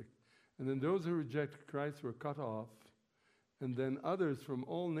 domestic. And then those who rejected Christ were cut off. And then others from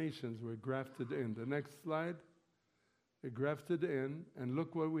all nations were grafted in. The next slide. They grafted in, and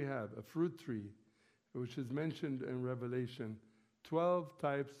look what we have, a fruit tree, which is mentioned in Revelation. 12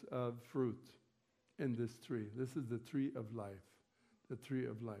 types of fruit in this tree. This is the tree of life. The tree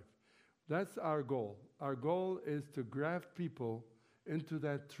of life. That's our goal. Our goal is to graft people into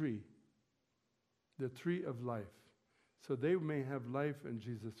that tree, the tree of life, so they may have life in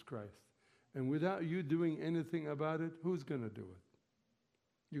Jesus Christ. And without you doing anything about it, who's going to do it?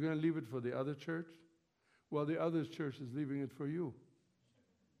 You're going to leave it for the other church? Well, the other church is leaving it for you.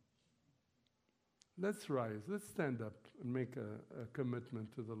 Let's rise. Let's stand up and make a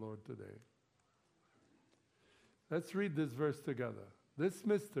commitment to the Lord today. Let's read this verse together. This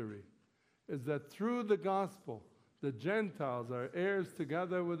mystery is that through the gospel, the Gentiles are heirs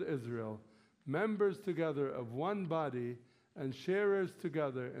together with Israel, members together of one body, and sharers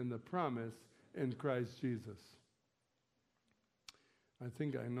together in the promise in Christ Jesus. I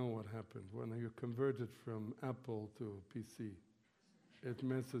think I know what happened when you converted from Apple to PC. It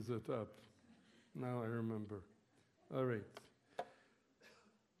messes it up. Now I remember. All right.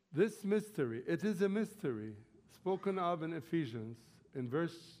 This mystery, it is a mystery spoken of in Ephesians in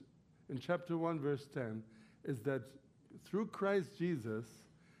chapter 1, verse 10, is that through Christ Jesus,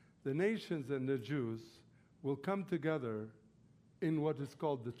 the nations and the Jews will come together in what is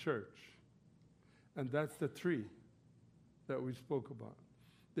called the church. And that's the tree that we spoke about.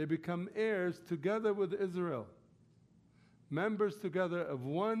 They become heirs together with Israel, members together of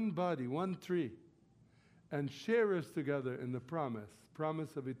one body, one tree, and sharers together in the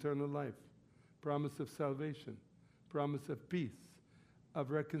promise of eternal life, promise of salvation, promise of peace,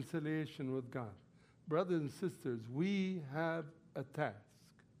 of reconciliation with God. brothers and sisters, we have a task.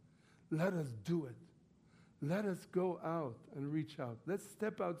 Let us do it. Let us go out and reach out. Let's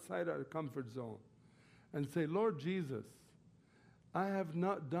step outside our comfort zone and say, Lord Jesus, I have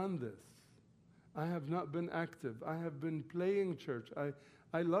not done this. I have not been active. I have been playing church.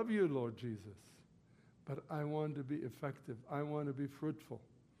 I love you, Lord Jesus, but I want to be effective. I want to be fruitful.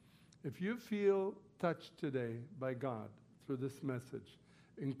 If you feel touched today by God through this message,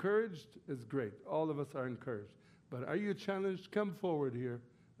 encouraged is great. All of us are encouraged. But are you challenged? Come forward here.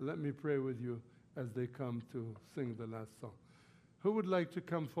 Let me pray with you as they come to sing the last song. Who would like to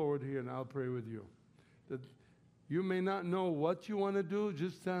come forward here and I'll pray with you? That you may not know what you want to do.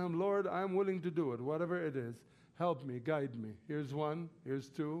 Just tell him, Lord, I'm willing to do it. Whatever it is, help me, guide me. Here's one. Here's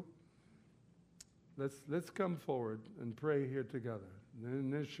two. Let's come forward and pray here together.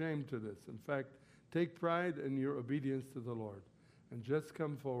 There's shame to this. In fact, take pride in your obedience to the Lord. And just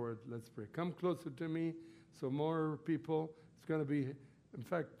come forward. Let's pray. Come closer to me so more people. It's going to be, in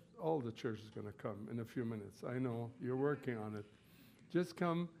fact, all the church is going to come in a few minutes. I know you're working on it. Just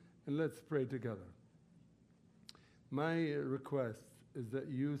come and let's pray together. My request is that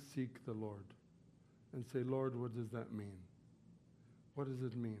you seek the Lord and say, Lord, what does that mean? What does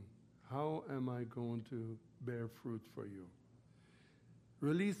it mean? How am I going to bear fruit for you?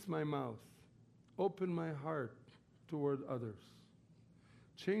 Release my mouth. Open my heart toward others.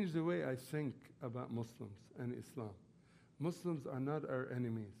 Change the way I think about Muslims and Islam. Muslims are not our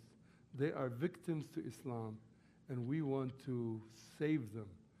enemies. They are victims to Islam, and we want to save them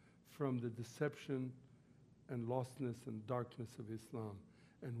from the deception and lostness and darkness of Islam.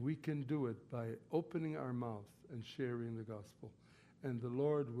 And we can do it by opening our mouth and sharing the gospel. And the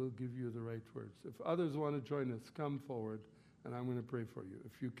Lord will give you the right words. If others want to join us, come forward, and I'm going to pray for you.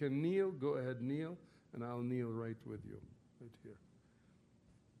 If you can kneel, go ahead, kneel, and I'll kneel right with you, right here.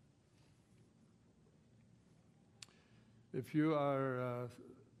 If you are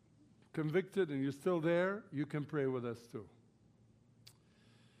convicted and you're still there, you can pray with us too.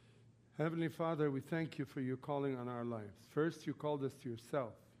 Heavenly Father, we thank you for your calling on our lives. First, you called us to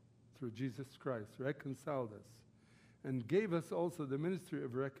yourself through Jesus Christ, reconciled us, and gave us also the ministry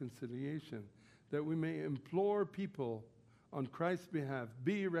of reconciliation, that we may implore people on Christ's behalf,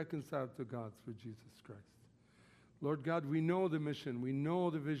 be reconciled to God through Jesus Christ. Lord God, we know the mission, we know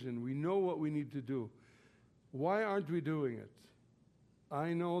the vision, we know what we need to do. Why aren't we doing it?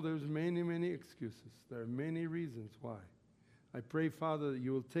 I know there's many, many excuses. There are many reasons why. I pray, Father, that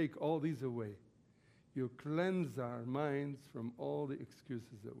you will take all these away. You'll cleanse our minds from all the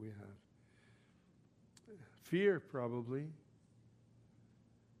excuses that we have. Fear, probably.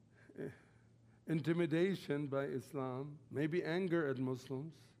 Intimidation by Islam. Maybe anger at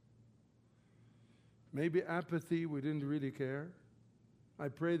Muslims. Maybe apathy, we didn't really care. I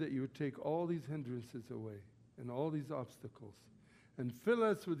pray that you would take all these hindrances away and all these obstacles and fill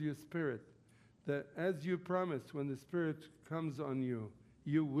us with your Spirit, that as you promised, when the Spirit comes on you,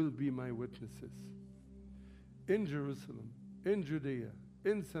 you will be my witnesses in Jerusalem, in Judea,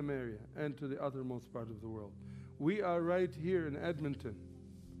 in Samaria, and to the uttermost part of the world. We are right here in Edmonton,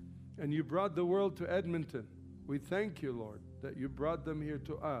 and you brought the world to Edmonton. We thank you, Lord, that you brought them here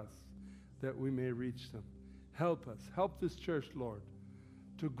to us, that we may reach them. Help us. Help this church, Lord,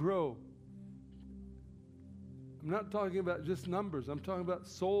 to grow. I'm not talking about just numbers. I'm talking about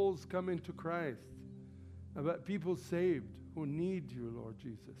souls coming to Christ, about people saved who need you, Lord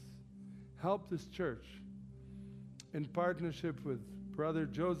Jesus. Help this church in partnership with Brother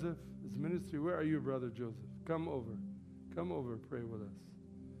Joseph, his ministry. Where are you, Brother Joseph? Come over. Come over, pray with us.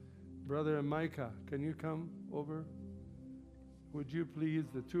 Brother Micah, can you come over? Would you please,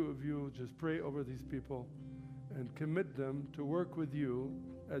 the two of you, just pray over these people and commit them to work with you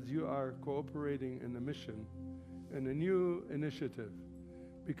as you are cooperating in a mission and a new initiative,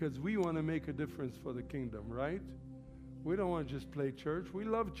 because we want to make a difference for the kingdom, right? We don't want to just play church. We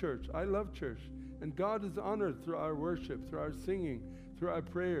love church. I love church. And God is honored through our worship, through our singing, through our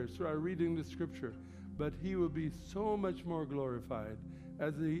prayers, through our reading the scripture. But he will be so much more glorified,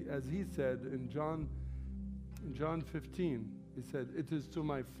 as he said in John 15. He said, "It is to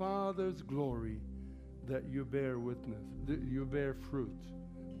my Father's glory that you bear witness, that you bear fruit,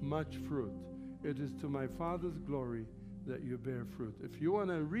 much fruit. It is to my Father's glory that you bear fruit." If you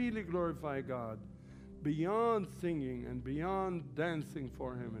want to really glorify God, beyond singing and beyond dancing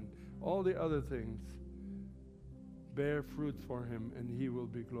for him and all the other things, bear fruit for him and he will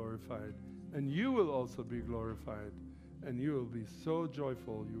be glorified. And you will also be glorified, and you will be so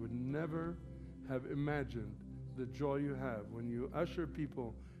joyful you would never have imagined the joy you have when you usher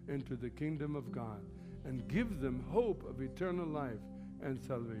people into the kingdom of God and give them hope of eternal life and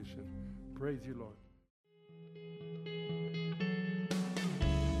salvation. Praise you, Lord.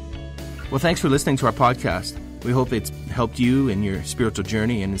 Well, thanks for listening to our podcast. We hope it's helped you in your spiritual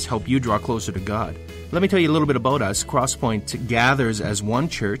journey and it's helped you draw closer to God. Let me tell you a little bit about us. Crosspoint gathers as one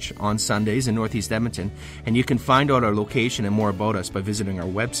church on Sundays in Northeast Edmonton, and you can find out our location and more about us by visiting our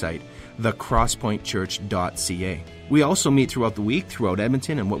website, thecrosspointchurch.ca. We also meet throughout the week throughout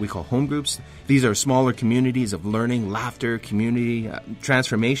Edmonton in what we call home groups. These are smaller communities of learning, laughter, community,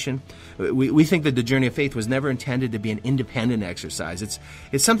 transformation. We think that the journey of faith was never intended to be an independent exercise. It's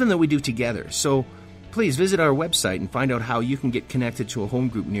something that we do together. So please visit our website and find out how you can get connected to a home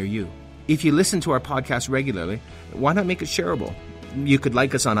group near you. If you listen to our podcast regularly, why not make it shareable? You could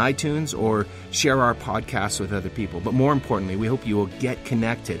like us on iTunes or share our podcasts with other people. But more importantly, we hope you will get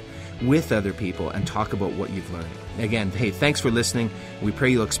connected with other people and talk about what you've learned. Again, hey, thanks for listening. We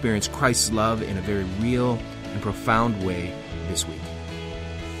pray you'll experience Christ's love in a very real and profound way this week.